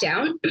sat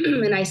down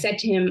and I said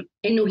to him,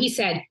 and he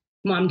said,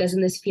 "Mom,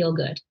 doesn't this feel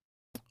good?"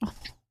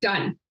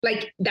 Done.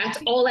 Like, that's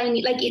all I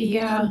need. Like, they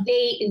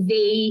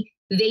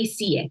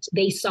see it.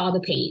 They saw the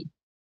pain.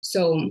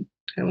 So I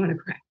don't want to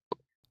cry.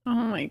 Oh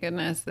my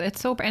goodness.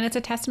 It's and it's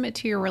a testament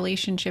to your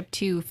relationship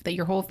too, that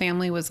your whole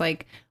family was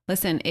like,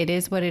 listen, it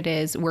is what it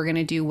is. We're going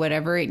to do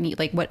whatever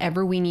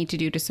whatever we need to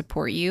do to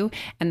support you.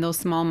 And those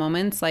small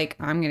moments, like,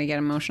 I'm going to get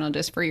emotional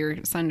just for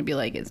your son to be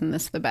like, isn't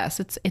this the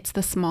best? It's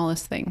the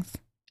smallest things.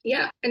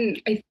 Yeah.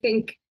 And I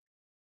think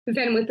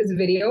then with this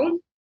video,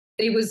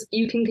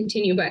 you can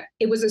continue, but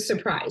it was a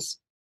surprise.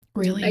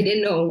 Really? I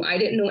didn't know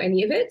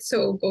any of it.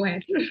 So go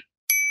ahead.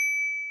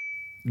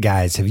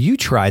 Guys, have you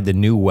tried the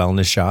new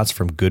wellness shots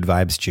from Good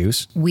Vibes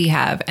Juice? We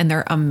have, and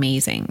they're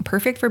amazing.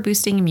 Perfect for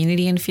boosting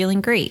immunity and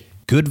feeling great.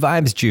 Good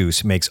Vibes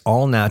Juice makes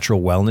all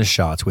natural wellness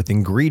shots with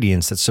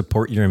ingredients that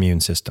support your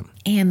immune system.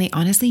 And they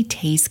honestly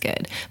taste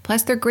good.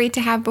 Plus, they're great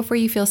to have before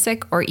you feel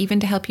sick or even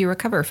to help you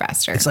recover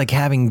faster. It's like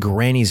having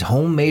Granny's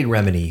homemade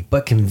remedy,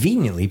 but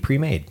conveniently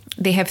pre-made.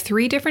 They have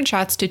 3 different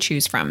shots to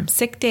choose from: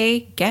 Sick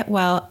Day, Get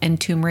Well, and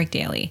Turmeric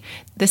Daily.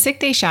 The Sick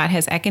Day shot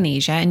has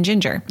echinacea and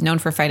ginger, known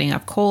for fighting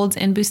off colds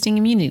and boosting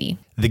immunity.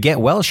 The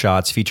Get Well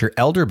shots feature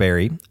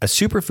elderberry, a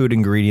superfood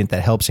ingredient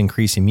that helps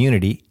increase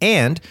immunity,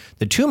 and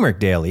the Turmeric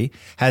Daily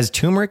has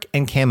turmeric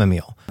and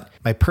chamomile.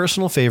 My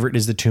personal favorite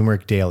is the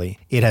Turmeric Daily.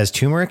 It has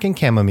turmeric and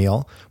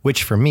chamomile,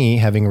 which for me,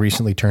 having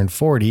recently turned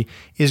 40,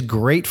 is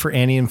great for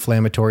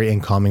anti-inflammatory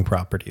and calming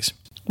properties.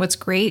 What's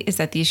great is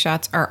that these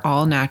shots are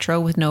all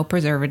natural with no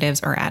preservatives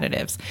or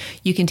additives.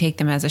 You can take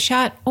them as a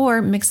shot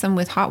or mix them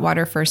with hot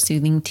water for a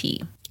soothing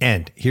tea.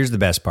 And here's the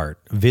best part.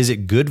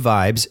 Visit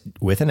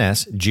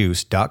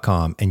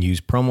goodvibes.com and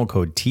use promo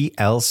code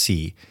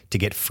TLC to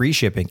get free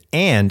shipping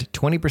and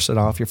 20%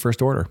 off your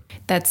first order.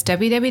 That's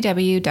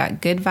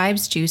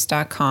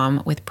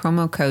www.goodvibesjuice.com with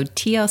promo code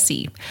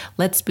TLC.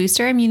 Let's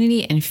boost our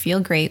immunity and feel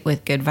great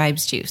with Good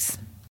Vibes Juice.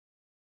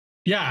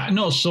 Yeah,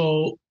 no,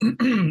 so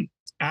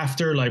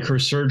after like her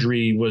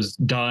surgery was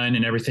done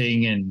and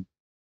everything, and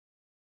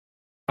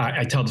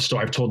I tell the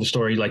story. I've told the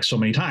story like so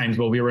many times,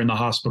 but we were in the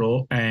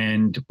hospital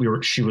and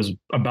she was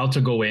about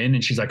to go in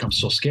and she's like, "I'm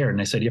so scared."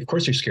 And I said, "Yeah, of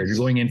course you're scared. You're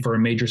going in for a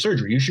major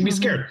surgery. You should be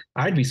scared."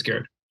 I'd be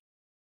scared.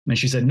 And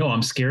she said, "No,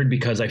 I'm scared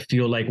because I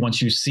feel like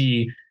once you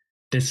see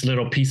this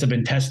little piece of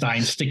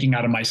intestine sticking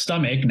out of my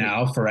stomach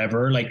now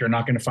forever, like, you're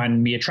not going to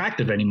find me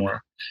attractive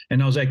anymore."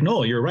 And I was like,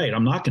 "No, you're right.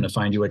 I'm not going to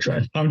find you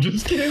attractive." I'm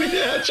just kidding.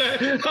 This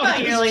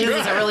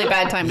is a really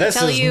bad time to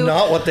tell you. This is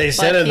not what they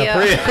said in the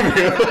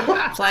pre-interview.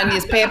 Sign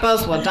these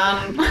papers. We're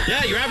done.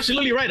 Yeah, you're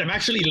absolutely right. I'm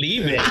actually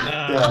leaving.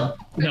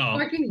 No.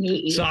 I fucking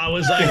hate you. So I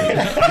was like,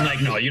 I'm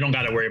like, no, you don't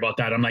got to worry about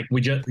that. I'm like,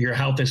 your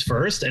health is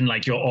first. And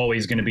like, you're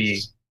always going to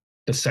be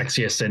the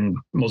sexiest and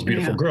most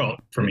beautiful girl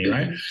for me.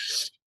 Right.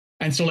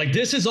 And so like,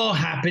 this is all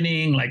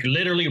happening like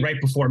literally right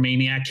before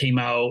Maniac came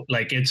out.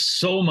 Like it's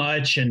so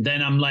much. And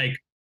then I'm like,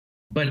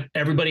 but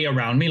everybody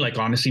around me, like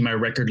honestly, my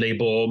record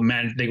label,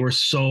 man, they were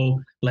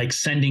so like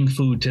sending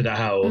food to the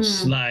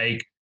house,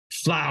 like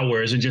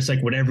flowers and just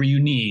like whatever you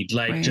need,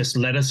 like just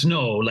let us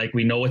know. Like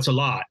we know it's a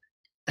lot.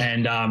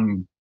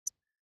 And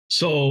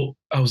so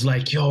I was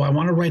like, yo, I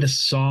want to write a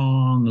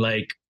song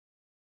like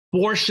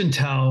for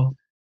Chantel,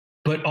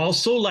 but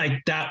also like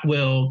that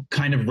will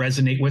kind of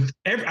resonate with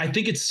I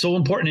think it's so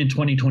important in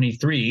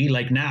 2023,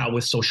 like now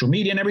with social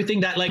media and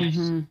everything that like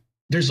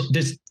there's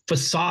this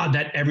facade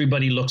that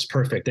everybody looks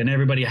perfect and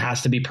everybody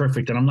has to be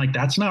perfect. And I'm like,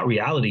 that's not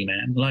reality,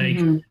 man. Like,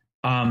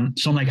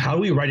 so I'm like, how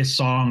do we write a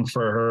song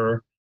for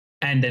her?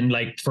 And then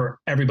like for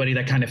everybody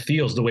that kind of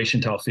feels the way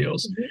Chantel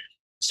feels.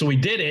 So we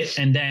did it.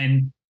 And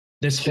then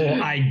this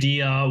whole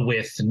idea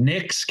with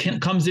Nyx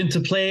comes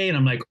into play. And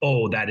I'm like,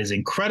 oh, that is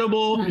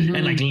incredible.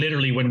 And like,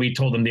 literally when we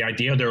told them the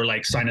idea, they were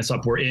like, sign us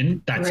up, we're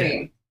in, that's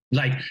it.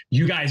 Like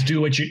you guys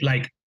do what you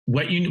like,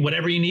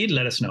 whatever you need,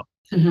 let us know.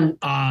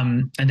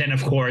 And then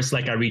of course,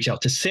 like I reach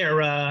out to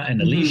Sarah and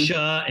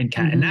Alicia and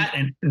Kat and Nat,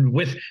 and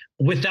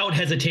without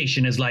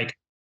hesitation is like,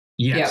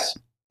 yes,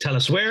 tell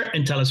us where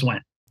and tell us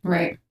when.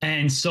 Right.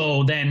 And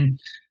so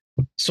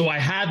I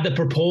had the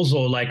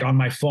proposal like on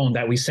my phone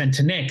that we sent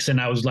to Nyx,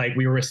 and I was like,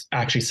 we were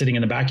actually sitting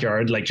in the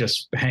backyard, like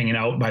just hanging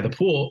out by the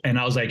pool. And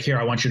I was like, here,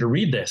 I want you to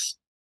read this.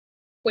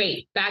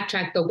 Wait,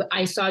 backtrack though.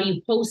 I saw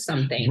you post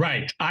something.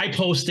 Right. I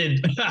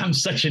posted, I'm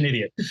such an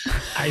idiot.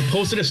 I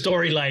posted a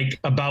story like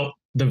about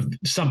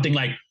something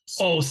like,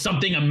 oh,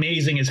 something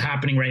amazing is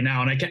happening right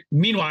now. And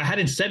meanwhile, I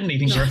hadn't said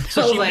anything to her.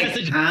 So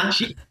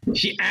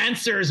she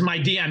answers my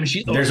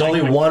DM. There's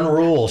only one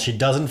rule. She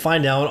doesn't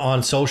find out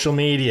on social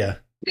media.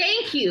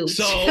 Thank you.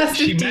 So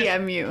she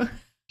DM you.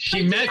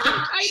 She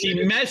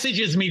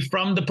messages me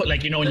from the,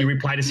 like, you know, when you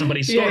reply to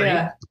somebody's story,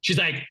 she's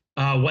like,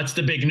 what's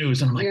the big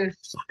news? And I'm like,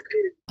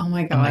 oh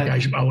my God.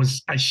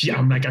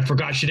 I'm like, I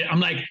forgot she did. I'm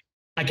like,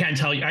 I can't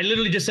tell you. I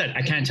literally just said,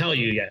 I can't tell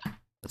you yet.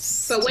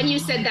 But when you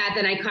said that,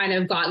 then I kind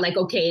of got like,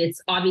 okay,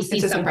 it's obviously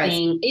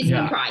something. It's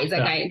a surprise.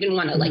 Like I didn't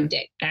want to like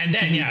dig. And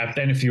then,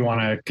 if you want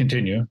to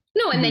continue.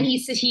 No, and then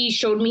he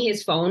showed me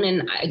his phone.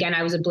 And again,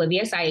 I was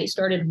oblivious. I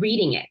started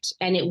reading it.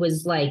 And it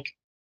was like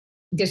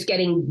just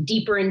getting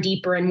deeper and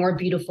deeper and more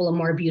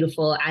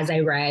beautiful as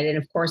I read. And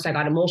of course, I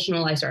got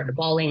emotional. I started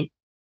bawling.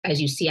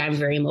 As you see, I'm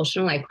very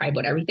emotional. I cry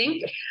about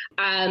everything.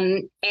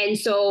 And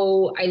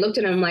so I looked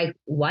at him like,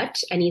 what?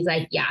 And he's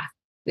like, yeah,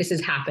 this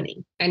is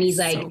happening. And he's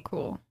like, so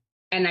cool.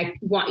 And I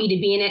want you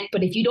to be in it.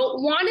 But if you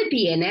don't want to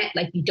be in it,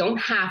 like you don't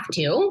have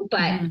to,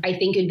 but I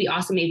think it'd be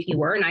awesome if you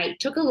were. And I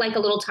took a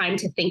little time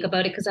to think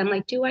about it because I'm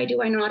like, do I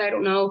not? I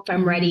don't know if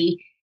I'm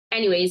ready.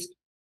 Anyways.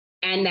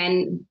 And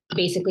then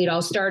basically it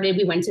all started.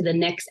 We went to the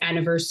next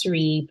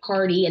anniversary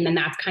party. And then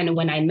that's kind of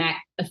when I met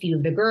a few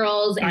of the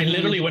girls. And I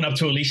literally went up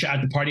to Alicia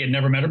at the party. I'd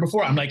never met her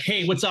before. I'm like,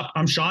 hey, what's up?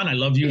 I'm Sean. I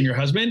love you and your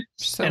husband.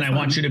 And I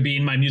want you to be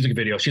in my music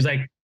video. She's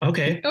like,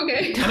 okay. I'm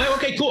like,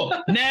 okay, cool.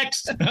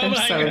 Next. I'm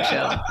like, so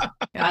chill.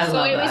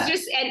 So it was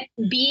just, and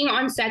being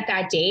on set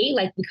that day,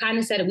 like we kind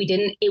of said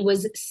it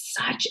was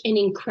such an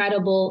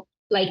incredible,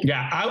 like.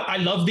 Yeah, I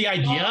love the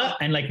idea.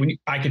 And like when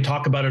I could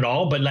talk about it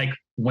all, but like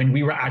when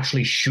we were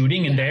actually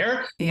shooting in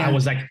there, I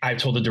was like, I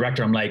told the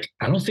director, I'm like,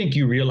 I don't think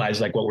you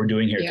realize like what we're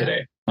doing here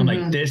today. I'm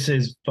like, this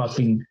is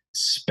fucking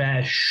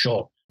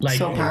special. Like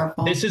so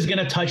powerful. This is going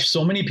to touch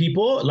so many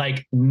people.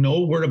 Like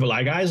no word of a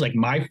lie, guys, like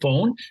my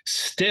phone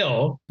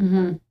still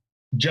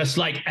just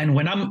like, and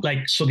when I'm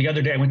like, so the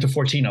other day I went to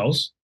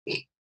Fortino's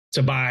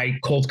to buy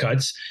cold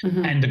cuts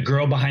and the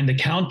girl behind the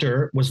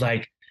counter was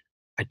like,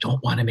 I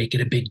don't want to make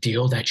it a big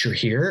deal that you're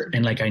here.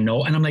 And like, I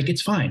know, and I'm like,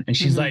 it's fine. And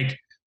she's like,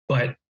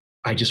 but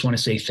I just want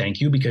to say thank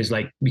you because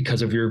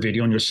of your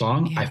video and your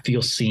song, I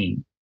feel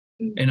seen.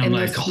 And I'm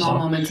like, small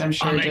moments, I'm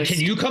sure. I'm like, can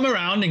you come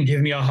around and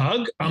give me a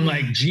hug? I'm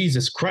like,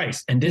 Jesus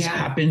Christ. And this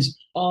happens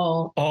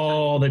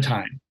all the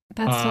time.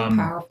 That's so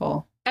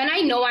powerful. And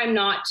I know I'm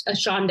not a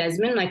Sean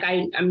Desmond, like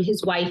I'm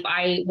his wife,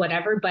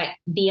 whatever, but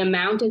the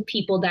amount of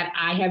people that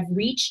I have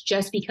reached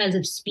just because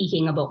of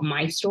speaking about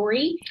my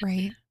story.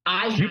 Right.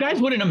 You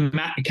guys wouldn't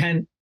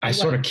imagine,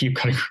 sort of keep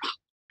cutting.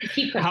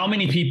 How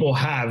many people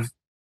have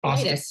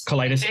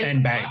colitis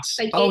and bags?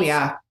 Like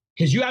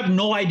Because you have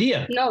no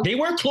idea. No. They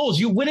wear clothes.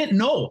 You wouldn't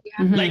know.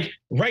 Like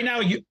right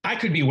now, I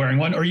could be wearing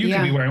one or you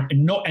could be wearing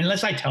no,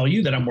 unless I tell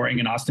you that I'm wearing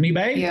an ostomy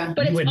bag. Yeah.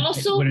 But it's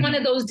also one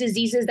of those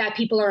diseases that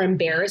people are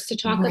embarrassed to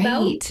talk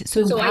about.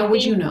 So how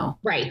would you know?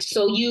 Right.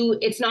 So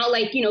it's not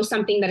like,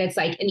 something that it's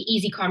like an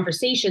easy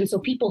conversation. So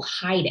people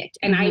hide it.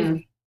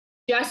 And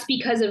just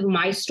because of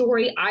my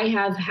story, I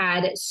have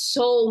had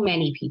so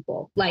many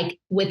people like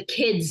with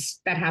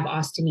kids that have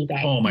ostomy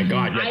bags. Oh my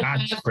God. Yeah,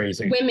 that's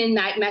crazy. Women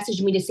that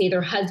message me to say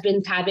their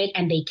husbands have it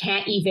and they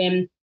can't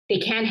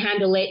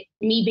handle it.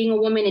 Me being a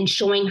woman and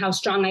showing how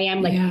strong I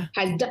am,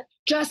 has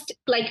just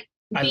like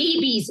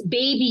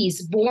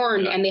babies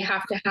born and they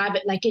have to have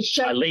it. Like, it's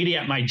just a lady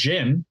at my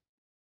gym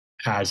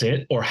has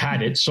it, or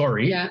had it.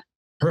 Sorry. Yeah.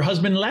 Her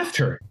husband left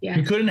her. Yeah.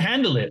 He couldn't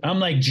handle it. I'm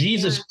like,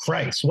 Jesus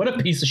Christ, what a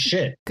piece of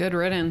shit. Good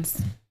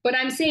riddance. But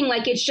I'm saying,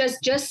 like, it's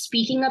just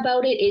speaking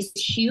about it is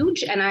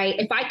huge. And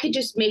if I could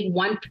just make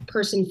one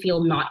person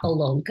feel not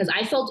alone, because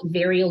I felt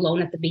very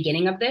alone at the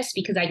beginning of this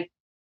because I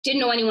didn't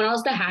know anyone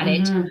else that had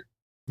it.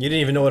 You didn't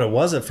even know what it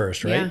was at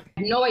first, right? Yeah.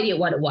 I had no idea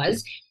what it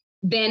was.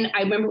 Then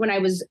I remember when I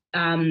was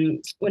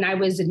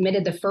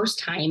admitted the first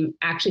time,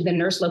 actually the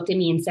nurse looked at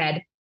me and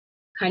said,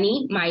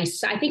 honey, I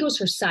think it was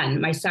her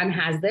son. My son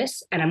has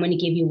this, and I'm going to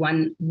give you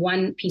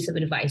one piece of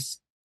advice.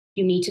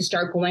 You need to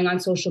start going on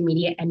social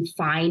media and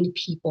find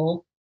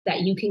people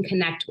that you can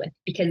connect with,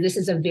 because this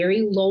is a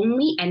very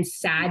lonely and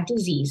sad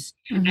disease.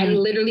 And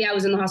literally I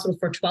was in the hospital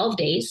for 12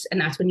 days,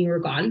 and that's when you were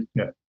gone.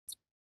 Yeah.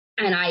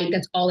 And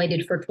that's all I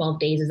did for 12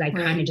 days is I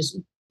kind of just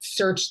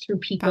searched through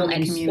people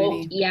and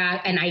spoke. Yeah.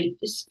 And I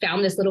just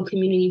found this little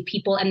community of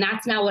people, and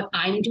that's now what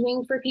I'm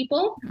doing for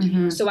people.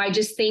 So I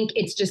just think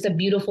it's just a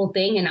beautiful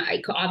thing. And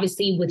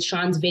obviously with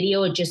Sean's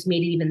video, it just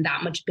made it even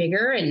that much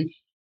bigger. And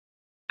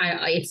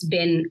it's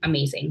been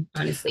amazing.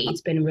 Honestly,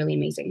 it's been really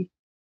amazing.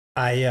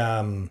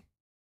 I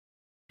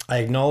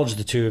acknowledge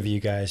the two of you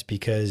guys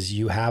because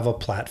you have a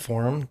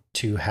platform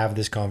to have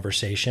this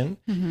conversation.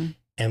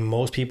 And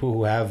most people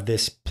who have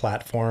this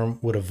platform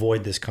would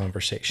avoid this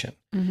conversation.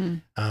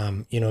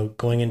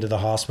 Going into the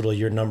hospital,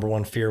 your number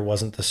one fear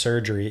wasn't the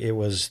surgery. It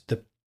was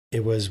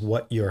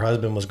what your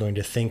husband was going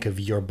to think of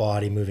your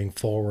body moving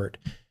forward.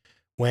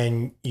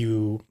 And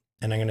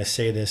I'm going to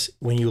say this,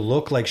 when you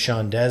look like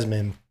Sean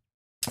Desmond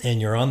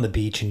and you're on the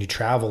beach and you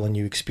travel and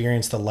you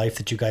experience the life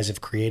that you guys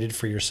have created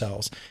for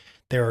yourselves,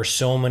 there are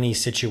so many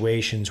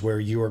situations where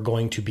you are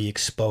going to be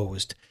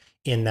exposed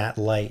in that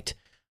light.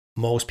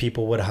 Most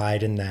people would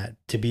hide in that.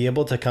 To be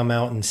able to come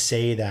out and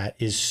say that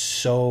is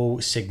so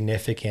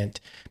significant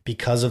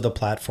because of the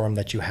platform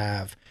that you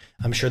have.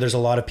 I'm sure there's a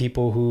lot of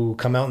people who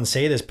come out and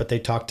say this, but they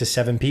talk to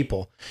 7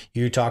 people.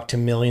 You talk to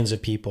millions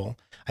of people.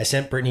 I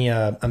sent Brittany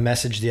a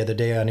message the other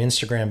day on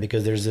Instagram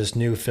because there's this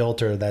new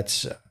filter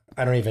that's,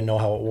 I don't even know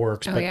how it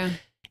works, but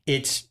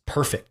it's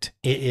perfect.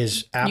 It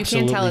is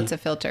absolutely, you can't tell it's a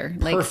filter.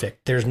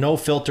 Perfect. There's no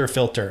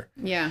filter.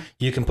 Yeah.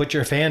 You can put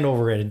your hand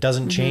over it. It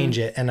doesn't change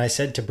it. And I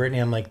said to Brittany,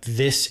 I'm like,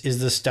 this is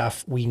the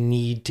stuff we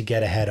need to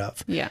get ahead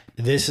of. Yeah.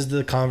 This is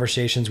the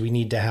conversations we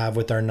need to have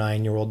with our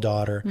 9-year-old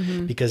daughter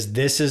because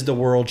this is the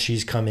world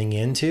she's coming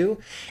into.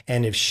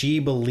 And if she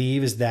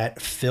believes that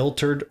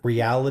filtered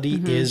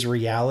reality is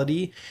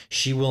reality,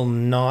 she will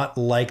not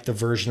like the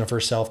version of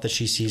herself that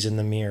she sees in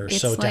the mirror.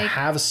 So to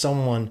have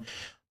someone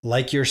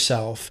like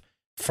yourself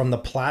from the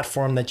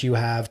platform that you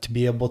have to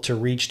be able to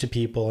reach to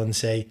people and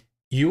say,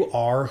 you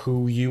are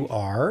who you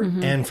are.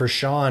 And for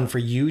Sean, for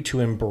you to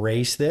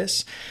embrace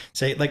this,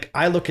 say, like,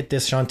 I look at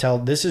this,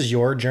 Chantel, this is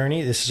your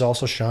journey. This is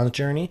also Sean's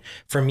journey.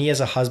 For me as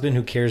a husband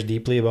who cares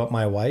deeply about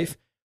my wife,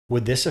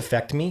 would this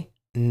affect me?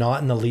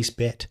 Not in the least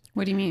bit.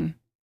 What do you mean?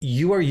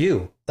 You are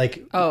you.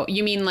 Like, oh,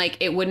 you mean like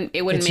it wouldn't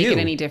make it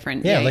any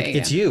different? Yeah,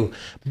 it's you.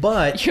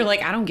 But you're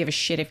like, I don't give a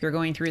shit if you're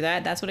going through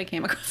that. That's what I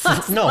came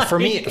across. For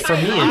me, it's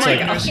like,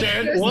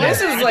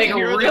 this is like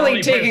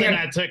really taking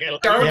a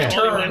dark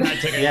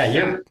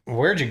turn.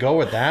 Where'd you go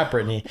with that,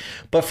 Brittany?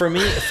 But for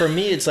me,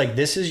 it's like,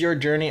 this is your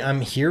journey.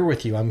 I'm here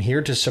with you. I'm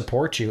here to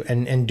support you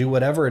and do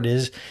whatever it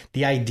is.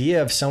 The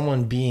idea of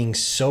someone being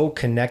so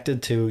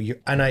connected to you,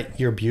 and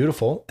you're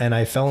beautiful, and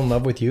I fell in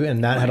love with you,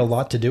 and that had a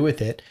lot to do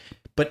with it.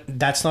 But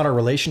that's not a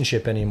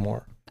relationship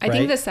anymore. I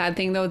think the sad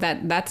thing though,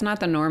 that's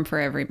not the norm for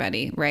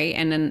everybody, right?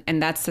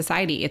 And that's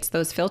society. It's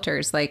those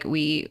filters. Like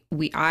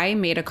I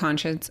made a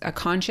conscious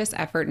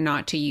effort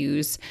not to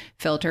use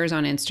filters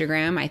on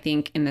Instagram, I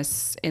think in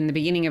the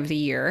beginning of the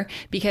year,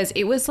 because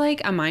it was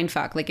like a mind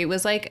fuck. Like it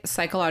was like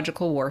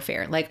psychological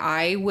warfare. Like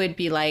I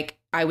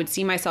would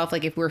see myself,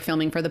 like if we were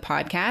filming for the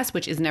podcast,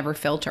 which is never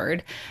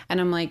filtered. And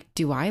I'm like,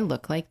 do I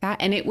look like that?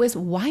 And it was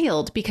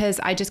wild because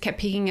I just kept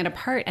picking it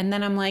apart. And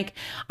then I'm like,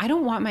 I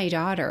don't want my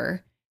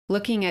daughter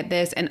looking at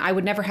this, and I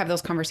would never have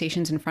those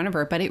conversations in front of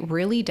her, but it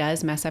really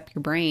does mess up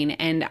your brain.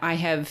 And I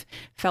have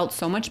felt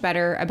so much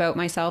better about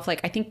myself.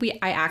 Like I think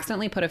I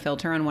accidentally put a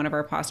filter on one of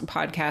our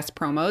podcast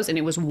promos, and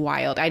it was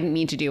wild. I didn't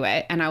mean to do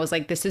it. And I was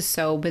like, this is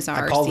so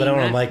bizarre. I called it out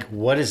and I'm like,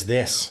 what is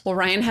this? Well,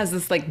 Ryan has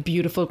this like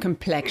beautiful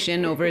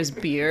complexion over his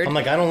beard. I'm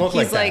like, I don't look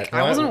like that. He's like,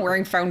 I wasn't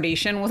wearing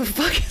foundation. What the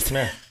fuck is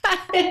that?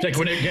 It's like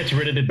when it gets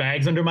rid of the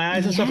bags under my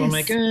eyes and stuff, I'm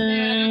like,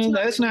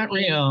 that's not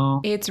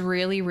real. It's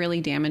really, really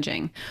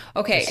damaging.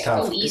 Okay. It's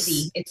so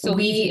easy. It's so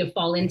easy to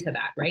fall into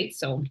that, right?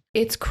 So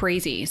it's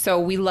crazy. So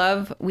we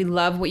love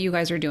what you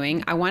guys are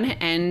doing. I want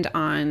to end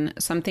on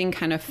something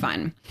kind of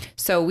fun.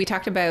 So we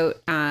talked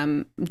about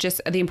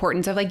just the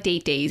importance of like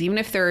date days, even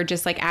if they're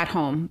just like at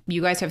home.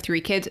 You guys have 3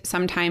 kids.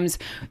 Sometimes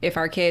if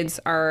our kids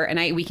are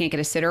we can't get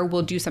a sitter,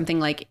 we'll do something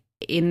like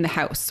in the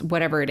house,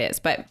 whatever it is.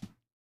 But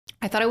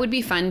I thought it would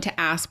be fun to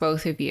ask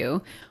both of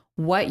you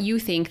what you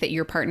think that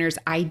your partner's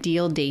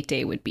ideal date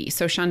day would be.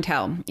 So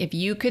Chantel, if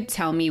you could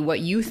tell me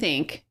what you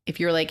think, if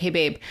you're like, hey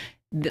babe,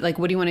 like,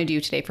 what do you want to do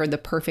today for the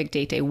perfect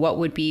date day? What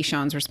would be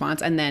Sean's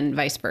response? And then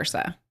vice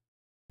versa.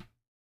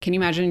 Can you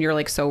imagine you're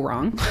like so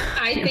wrong?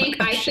 I think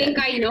I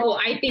know.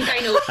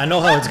 I know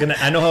how it's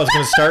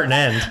gonna start and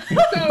end. So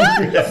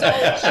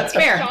That's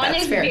fair. Sean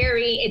That's is fair.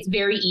 it's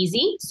very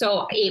easy.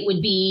 So it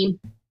would be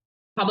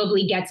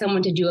probably get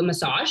someone to do a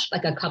massage,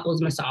 like a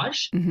couple's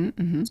massage,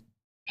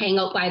 hang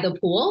out by the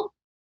pool,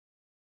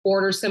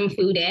 order some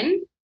food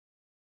in,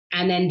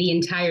 and then the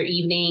entire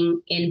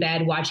evening in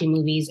bed watching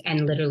movies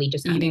and literally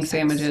just Eating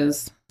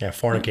sandwiches. Yeah,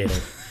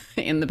 fornicating.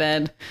 In the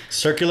bed.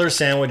 Circular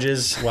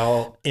sandwiches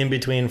while in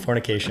between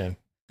fornication.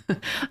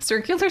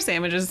 Circular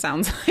sandwiches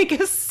sounds like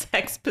a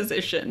sex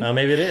position.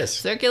 Maybe it is.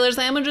 Circular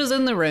sandwiches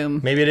in the room.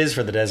 Maybe it is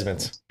for the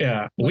Desmonds.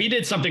 Yeah. We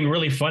did something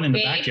really fun in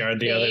the backyard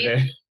the other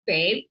day.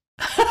 Babe.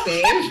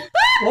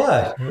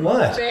 What?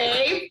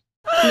 Babe.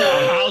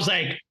 I was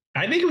like,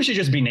 I think we should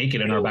just be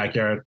naked in our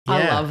backyard. Yeah.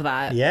 I love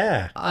that.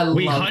 Yeah.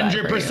 We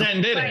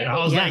 100% did it. I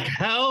was like,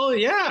 hell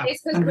yeah.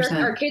 It's because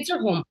our kids are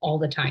home all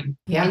the time.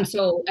 Yeah. And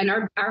so, and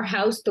our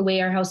house, the way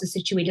our house is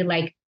situated,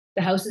 like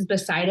the houses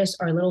beside us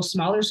are a little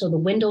smaller, so the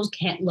windows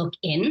can't look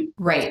in.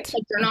 Right.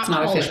 Like they're not It's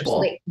not a taller,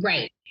 fishbowl.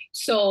 right.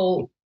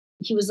 So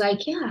he was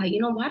like, yeah,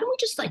 why don't we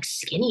just like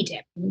skinny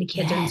dip when the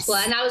kids are in school?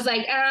 And I was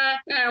like,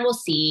 we'll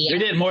see. We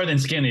did more than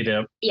skinny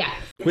dip. Yeah.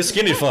 We're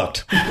skinny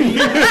fucked. And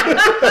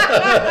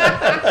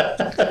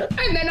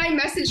then I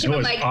messaged him,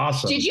 I'm like,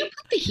 awesome. Did you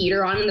put the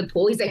heater on in the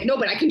pool? He's like, no,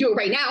 but I can do it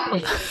right now.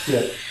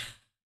 Yeah.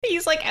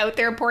 He's like out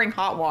there pouring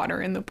hot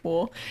water in the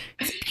pool.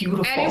 It's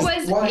beautiful. And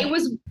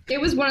it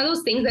was one of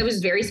those things that was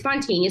very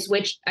spontaneous,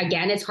 which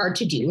again, it's hard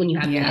to do when you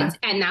have kids.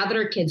 And now that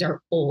our kids are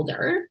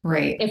older,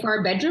 Right. if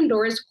our bedroom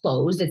door is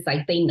closed, it's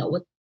like they know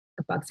what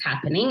the fuck's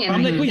happening. And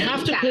I'm like, we hate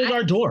have to that. close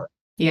our door.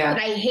 Yeah.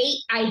 But I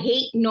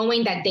hate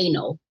knowing that they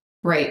know.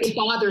 Right. It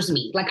bothers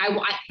me. Like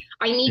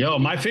I need. Yo,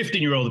 my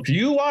 15-year-old, if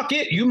you walk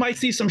it, you might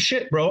see some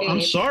shit, bro.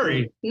 I'm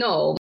sorry.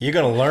 No. You're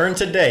gonna learn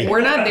today.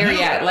 We're not there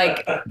yet.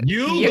 Like,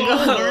 You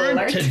gonna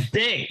learn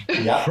today.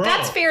 Yeah. Bro.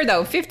 that's fair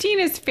though. 15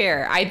 is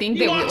fair. I think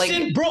He that we walks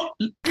in, bro.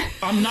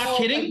 I'm not No,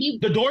 kidding. but he-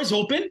 The door's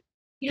open.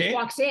 He just Okay?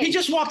 walks in. He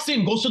just walks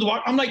in, goes to the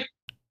walk. I'm like,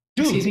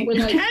 dude, Excuse me?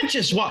 you Like, can't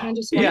just walk. can't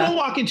just You walk. don't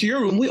walk into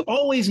your room. We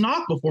always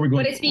knock before we go.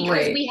 But in. it's because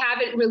Right. we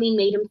haven't really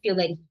made him feel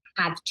like he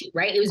had to,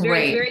 right? It was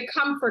very, Right. very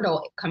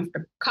comfortable. Can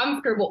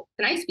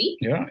I speak?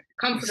 Yeah.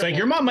 Comfortable. It's like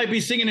your mom might be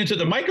singing into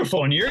the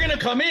microphone. You're gonna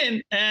come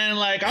in and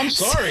like, I'm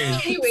sorry.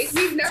 Anyways,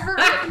 we've never.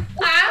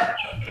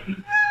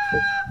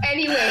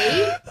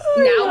 Anyway,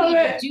 now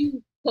we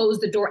do close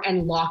the door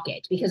and lock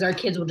it because our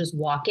kids will just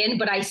walk in.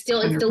 But it's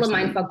still a 100%.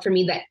 mind fuck for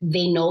me that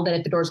they know that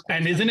if the door's closed.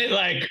 And isn't it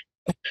like,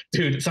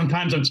 dude?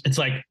 Sometimes it's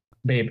like,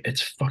 babe,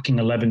 it's fucking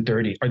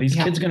 11:30. Are these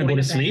Yeah. kids gonna go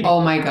to sleep?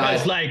 Oh my It's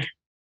God. like,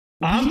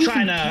 I'm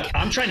trying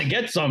to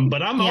get some,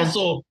 but I'm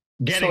also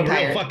getting So real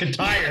tired. fucking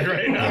tired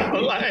right now.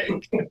 Like,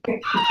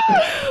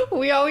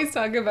 We always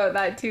talk about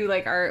that too.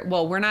 Like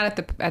we're not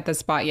at the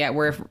spot yet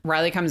where if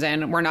Riley comes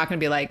in, we're not going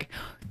to be like,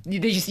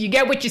 you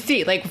get what you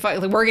see. Like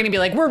we're going to be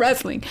like, we're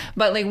wrestling.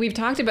 But like we've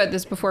talked about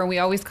this before, and we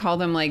always call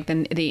them like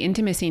the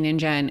intimacy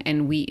ninja.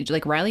 And we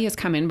like Riley has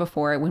come in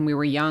before when we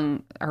were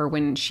young or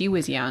when she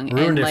was young.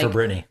 Ruined and, it like, for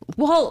Brittany.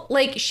 Well,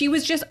 like she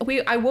was just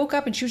I woke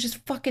up and she was just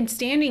fucking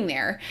standing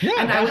there. yeah,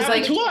 and that I was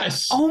happened like, to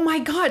us. oh my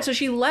God. So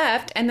she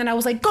left. And then I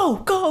was like, go,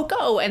 go,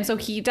 go. And so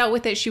he dealt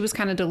with it. She was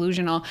kind of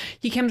delusional.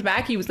 He comes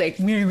back. He was like,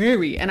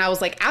 Mary. And I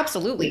was like,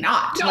 absolutely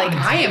not. No, like,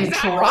 I am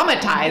exactly.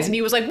 traumatized. And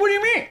he was like, what do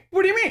you mean?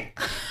 What do you mean?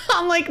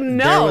 I'm like,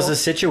 no. There was a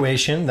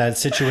situation. That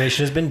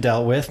situation has been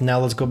dealt with. Now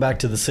let's go back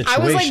to the I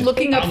situation. was like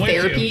looking up I'm with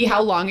therapy. you.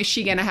 How long is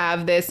she going to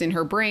have this in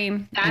her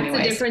brain? That's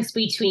Anyways. the difference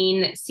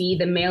between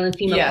the male and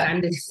female. Yeah.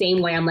 I'm the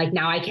same way. I'm like,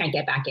 now I can't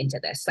get back into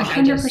this. Like,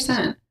 I just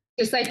 100%.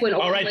 like when.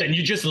 All right, then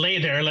you just lay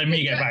there. Let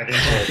me get back into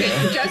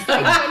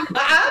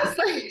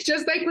it.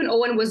 just like when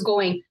Owen was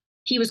going,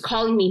 he was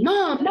calling me,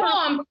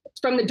 mom,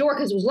 from the door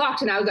because it was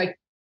locked, and I was like,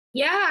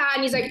 yeah,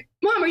 and he's like,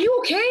 Mom, are you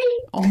okay?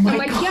 Oh my I'm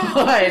like, God.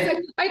 yeah. He's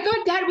like, I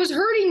thought Dad was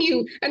hurting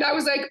you, and I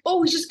was like,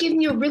 oh, he's just giving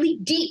me a really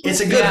deep. It's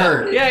a good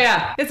hurt.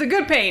 Yeah. It's a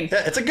good pain.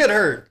 Yeah, it's a good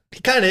hurt. He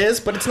kind of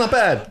is, but it's not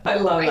bad. I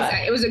love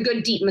It was a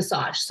good deep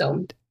massage.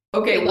 So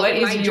Okay, It was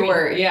what my is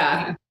your, dream.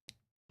 yeah.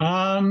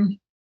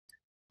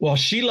 Well,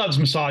 she loves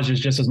massages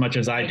just as much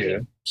as I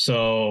do.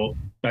 So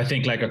I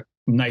think like a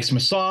nice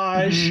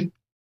massage,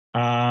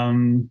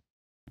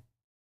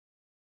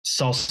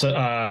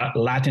 salsa,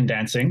 Latin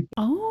dancing.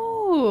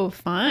 Oh,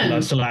 fun.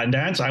 Loves to Latin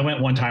dance. I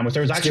went one time with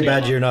her. It was It's actually too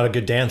bad you're not a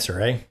good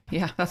dancer, eh?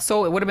 Yeah,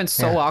 it would have been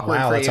so Yeah. awkward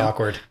Wow, for that's you.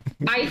 awkward.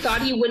 I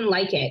thought he wouldn't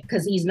like it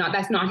because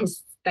that's not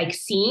his like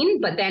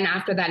scene. But then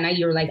after that night,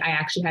 you were like, I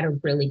actually had a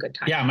really good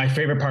time. Yeah, my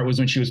favorite part was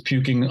when she was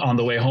puking on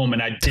the way home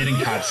and I didn't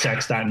have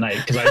sex that night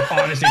because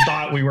I honestly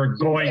thought we were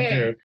going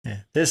to. Yeah.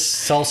 This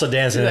salsa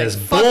dancing Like, is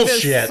fuck this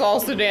bullshit.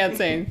 salsa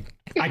dancing.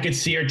 I could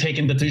see her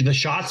taking the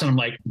shots and I'm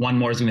like, one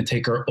more is going to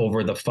take her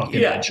over the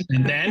fucking edge.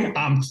 And then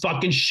I'm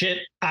fucking shit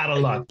out of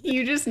luck.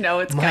 You just know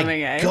it's My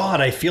coming, eh?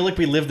 God, I feel like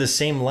we live the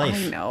same I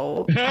life.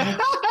 know.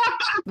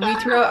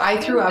 I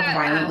threw up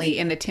violently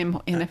in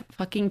a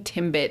fucking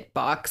Timbit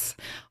box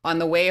on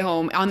the way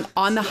home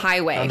on the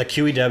highway. On the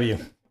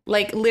QEW.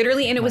 Like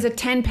literally, and it was a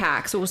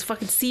 10-pack, so it was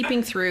fucking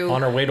seeping through.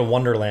 On our way to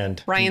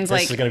Wonderland. Ryan's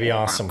this like, is going to be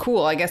awesome.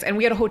 Cool, I guess. And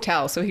we had a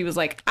hotel, so he was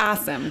like,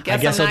 awesome. I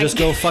guess I'll just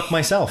go fuck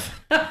myself.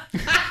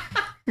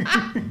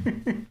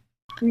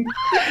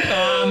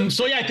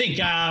 So yeah, I think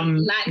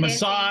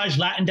massage,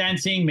 Latin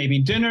dancing, maybe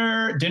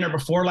dinner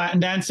before Latin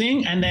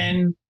dancing, and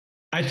then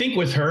I think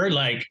with her,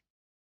 like,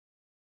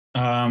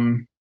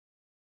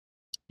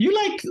 you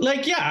like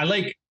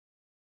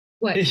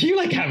what? You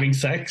like having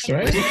sex,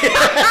 right?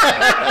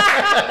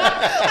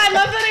 I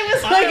love that it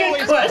was like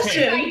a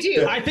question. I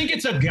do. I think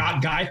it's a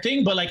guy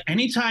thing, but like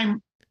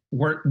anytime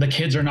the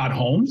kids are not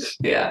home,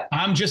 yeah,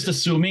 I'm just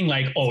assuming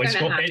like,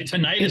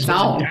 tonight is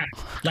on.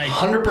 Like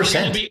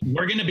 100%.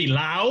 We're gonna be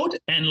loud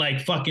and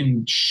like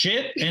fucking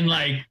shit, and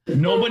like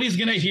nobody's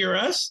gonna hear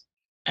us,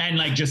 and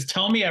like just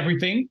tell me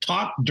everything,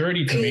 talk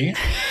dirty to me.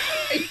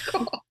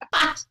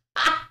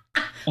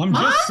 I'm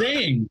just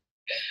saying.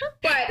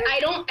 But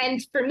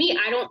and for me,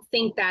 I don't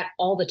think that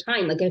all the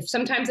time. Like if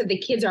the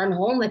kids aren't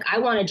home, like I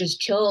want to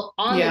just chill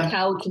on the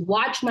couch,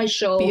 watch my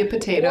show, be a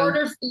potato.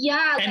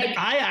 And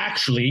I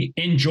actually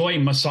enjoy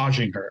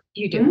massaging her.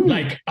 You do.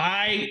 Like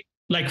I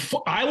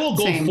will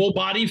go full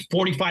body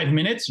 45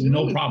 minutes,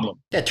 no problem.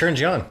 Yeah, it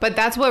turns you on. But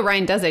that's what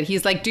Ryan does it.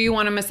 He's like, do you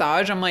want a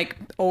massage? I'm like,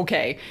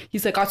 okay.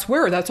 He's like, I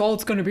swear that's all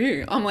it's going to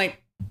be. I'm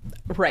like,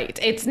 right.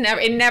 It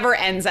never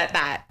ends at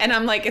that. And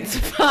I'm like, it's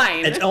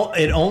fine. It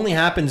only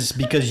happens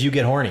because you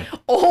get horny.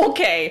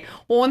 Okay.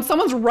 Well, when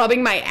someone's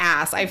rubbing my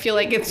ass, I feel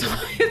like it's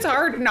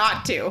hard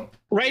not to.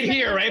 Right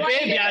here, right,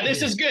 babe? Yeah,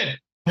 this is good.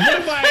 What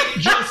if I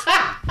just...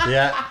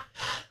 Yeah.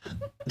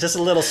 Just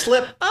a little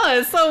slip. Oh,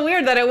 it's so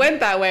weird that it went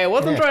that way. I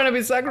wasn't trying to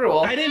be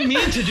sexual. I didn't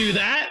mean to do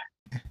that.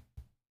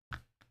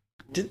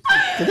 Did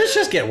this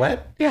just get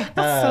wet? Yeah,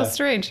 that's so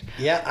strange.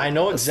 Yeah, I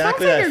know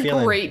exactly that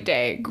feeling. Great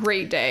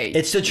day.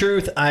 It's the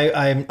truth.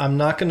 I'm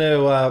not going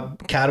to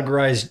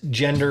categorize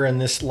gender in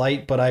this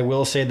light, but I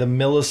will say the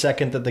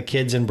millisecond that the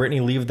kids and Brittany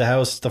leave the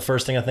house, the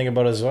first thing I think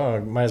about is, oh, I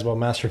might as well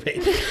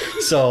masturbate.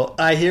 So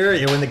I hear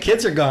you. When the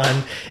kids are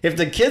gone, if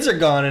the kids are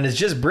gone and it's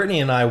just Brittany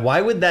and I, why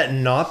would that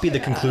not be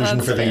the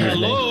conclusion for the evening?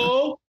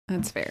 Hello?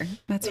 That's fair.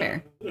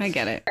 I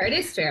get it. It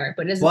is fair,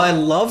 but it's I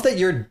love that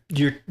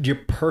your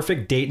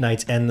perfect date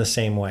nights end the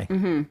same way.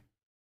 Mm-hmm.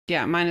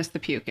 Yeah, minus the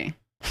puking.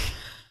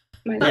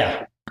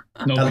 Yeah.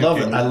 No,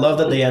 I love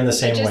that they end the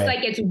same way. Just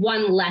like it's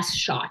one less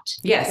shot.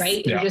 Yes.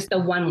 Right? Yeah. Just the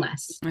one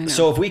less.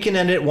 So if we can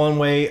end it one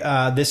way,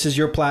 this is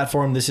your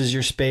platform, this is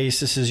your space,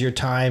 this is your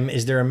time.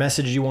 Is there a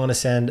message you want to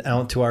send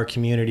out to our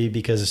community?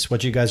 Because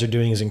what you guys are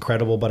doing is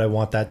incredible, but I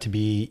want that to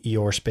be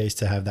your space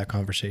to have that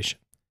conversation.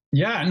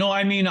 Yeah, no,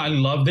 I mean, I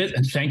loved it.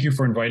 And thank you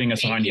for inviting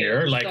us on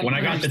here. Like when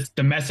I got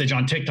the message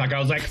on TikTok, I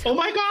was like, oh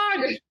my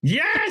God,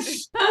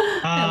 yes.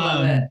 I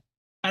love it.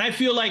 And I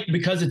feel like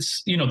because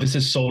it's, this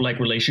is so like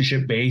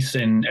relationship based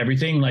and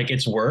everything, like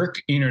it's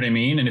work, you know what I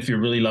mean? And if you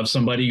really love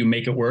somebody, you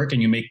make it work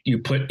and you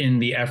put in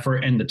the effort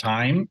and the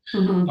time.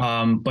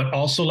 Mm-hmm. But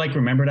also like,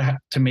 remember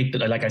to make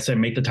like I said,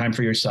 make the time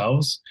for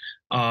yourselves.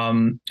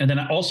 And then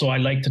also I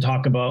like to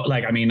talk about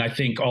like, I mean, I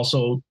think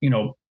also,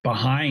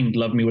 behind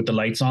Love Me With the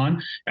Lights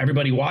On,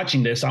 everybody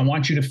watching this, I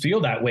want you to feel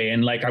that way.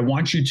 And like, I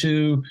want you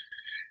to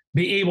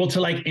be able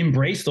to like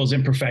embrace those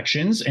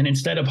imperfections and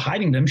instead of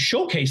hiding them,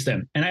 showcase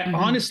them. And I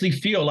honestly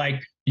feel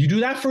like you do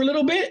that for a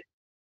little bit,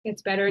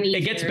 it's better and easier.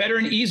 It gets better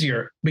and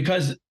easier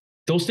because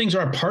those things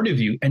are a part of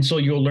you. And so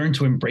you'll learn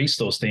to embrace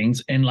those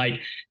things and like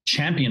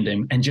champion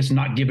them and just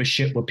not give a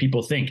shit what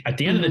people think. At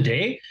the end of the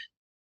day,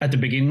 at the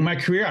beginning of my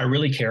career, I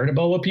really cared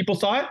about what people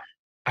thought.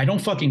 I don't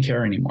fucking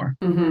care anymore.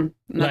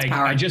 Like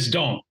power. I just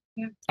don't.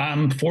 Yeah.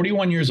 I'm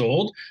 41 years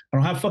old. I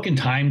don't have fucking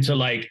time to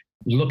like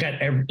look at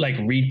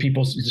read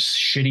people's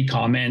shitty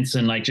comments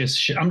and like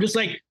just I'm just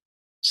like,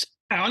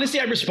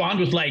 honestly, I respond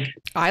with like,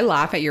 I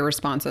laugh at your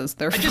responses.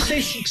 I just say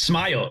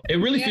smile. It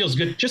really feels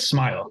good. Just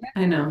smile.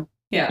 I know.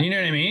 Yeah. You know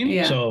what I mean?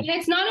 Yeah. So and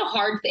it's not a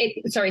hard,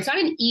 it's not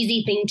an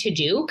easy thing to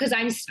do because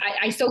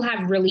I still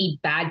have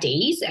really bad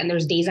days and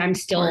there's days I'm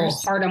still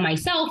hard on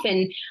myself.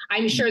 And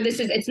I'm sure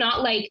it's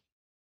not like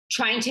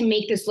trying to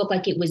make this look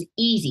like it was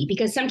easy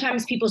because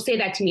sometimes people say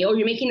that to me, oh,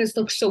 you're making this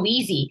look so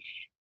easy.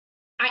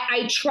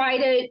 I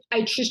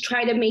just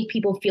try to make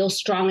people feel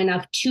strong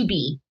enough to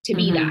be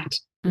that.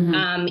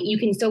 You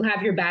can still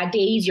have your bad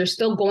days. You're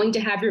still going to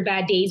have your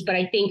bad days, but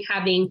I think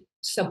having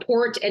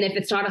support, and if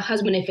it's not a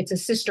husband, if it's a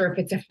sister, if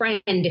it's a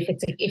friend, if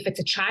it's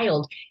a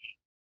child,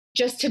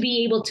 just to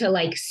be able to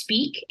like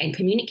speak and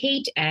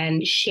communicate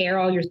and share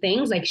all your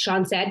things. Like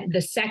Sean said,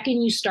 the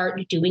second you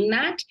start doing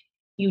that,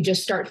 you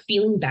just start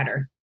feeling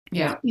better.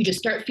 Yeah. You just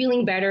start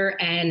feeling better.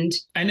 And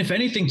if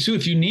anything too,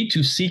 if you need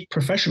to seek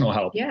professional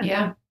help.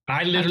 Yeah.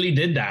 I literally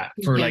did that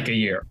for like a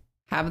year.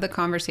 Have the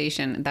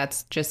conversation.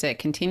 That's just it.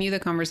 Continue the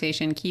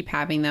conversation. Keep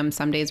having them.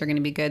 Some days are going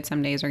to be good.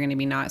 Some days are going to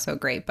be not so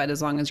great. But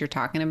as long as you're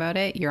talking about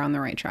it, you're on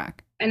the right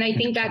track. And I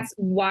think that's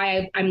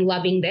why I'm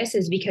loving this,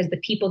 is because the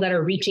people that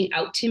are reaching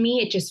out to me,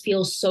 it just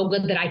feels so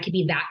good that I could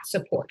be that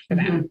support for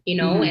them, you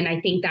know? And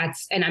I think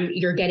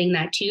you're getting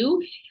that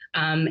too.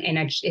 And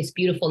it's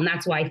beautiful. And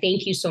that's why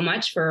thank you so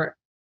much for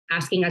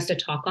asking us to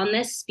talk on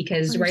this,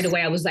 because right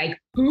away I was like,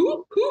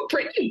 who,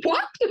 Brittany,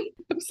 what?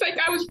 I was like,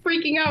 I was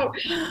freaking out,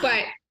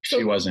 but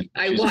she wasn't.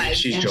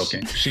 She's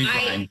joking. She's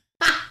lying.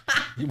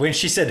 When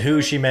she said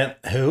who, she meant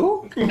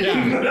who?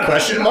 Yeah.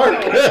 Question mark?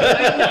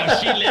 No,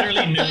 she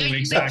literally knew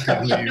exactly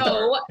who you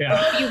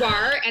who you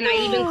are. And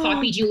I even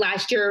copied you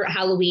last year,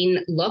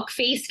 Halloween look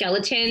face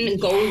skeleton,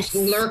 go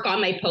lurk on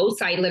my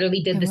posts. I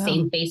literally did the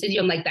same face as you.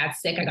 I'm like,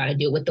 that's sick. I got to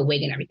do it with the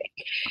wig and everything.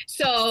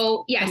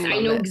 So yes, I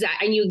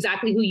knew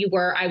exactly who you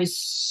were. I was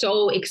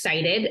so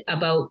excited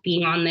about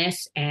being on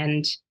this,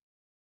 and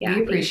yeah,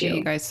 we appreciate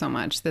you guys so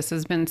much. This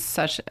has been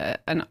such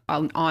an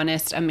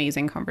honest,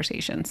 amazing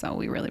conversation. So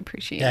we really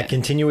appreciate it. Yeah,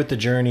 continue with the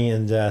journey,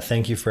 and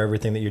thank you for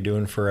everything that you're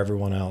doing for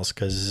everyone else,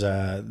 because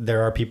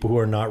there are people who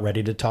are not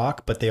ready to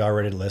talk, but they are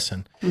ready to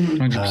listen.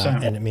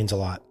 100%. And it means a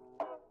lot.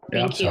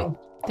 Thank you.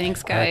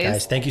 Thanks, guys. All right,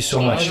 guys. Thank you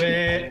so much. Take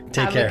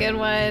care. Have a good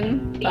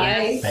one.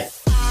 Bye.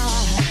 Yes.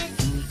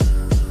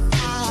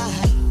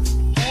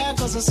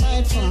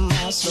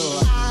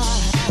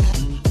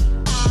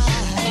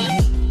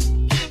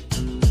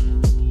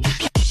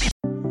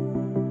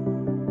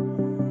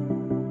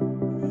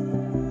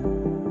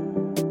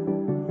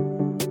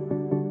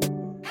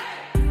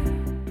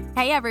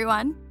 Hey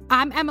everyone,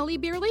 I'm Emily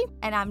Beerley.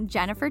 And I'm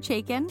Jennifer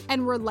Chaikin.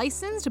 And we're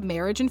licensed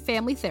marriage and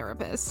family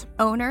therapists,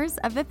 owners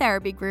of the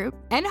Therapy Group,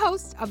 and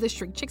hosts of the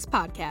Shrink Chicks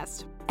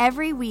podcast.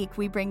 Every week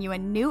we bring you a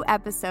new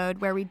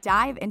episode where we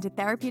dive into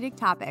therapeutic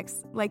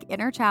topics like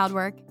inner child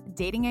work,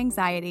 dating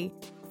anxiety,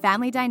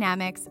 family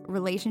dynamics,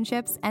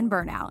 relationships, and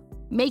burnout,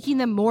 making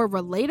them more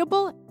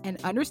relatable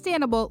and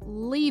understandable,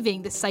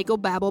 leaving the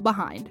psychobabble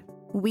behind.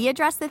 We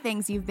address the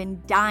things you've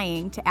been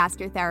dying to ask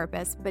your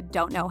therapist but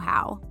don't know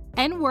how,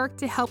 and work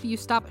to help you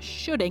stop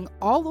shooting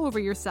all over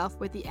yourself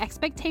with the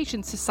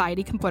expectations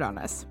society can put on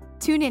us.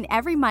 Tune in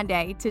every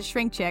Monday to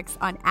Shrink Chicks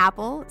on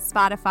Apple,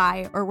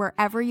 Spotify, or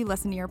wherever you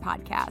listen to your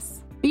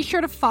podcasts. Be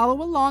sure to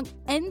follow along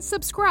and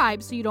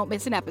subscribe so you don't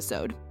miss an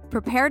episode.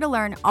 Prepare to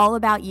learn all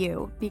about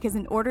you, because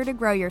in order to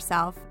grow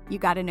yourself, you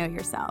got to know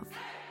yourself.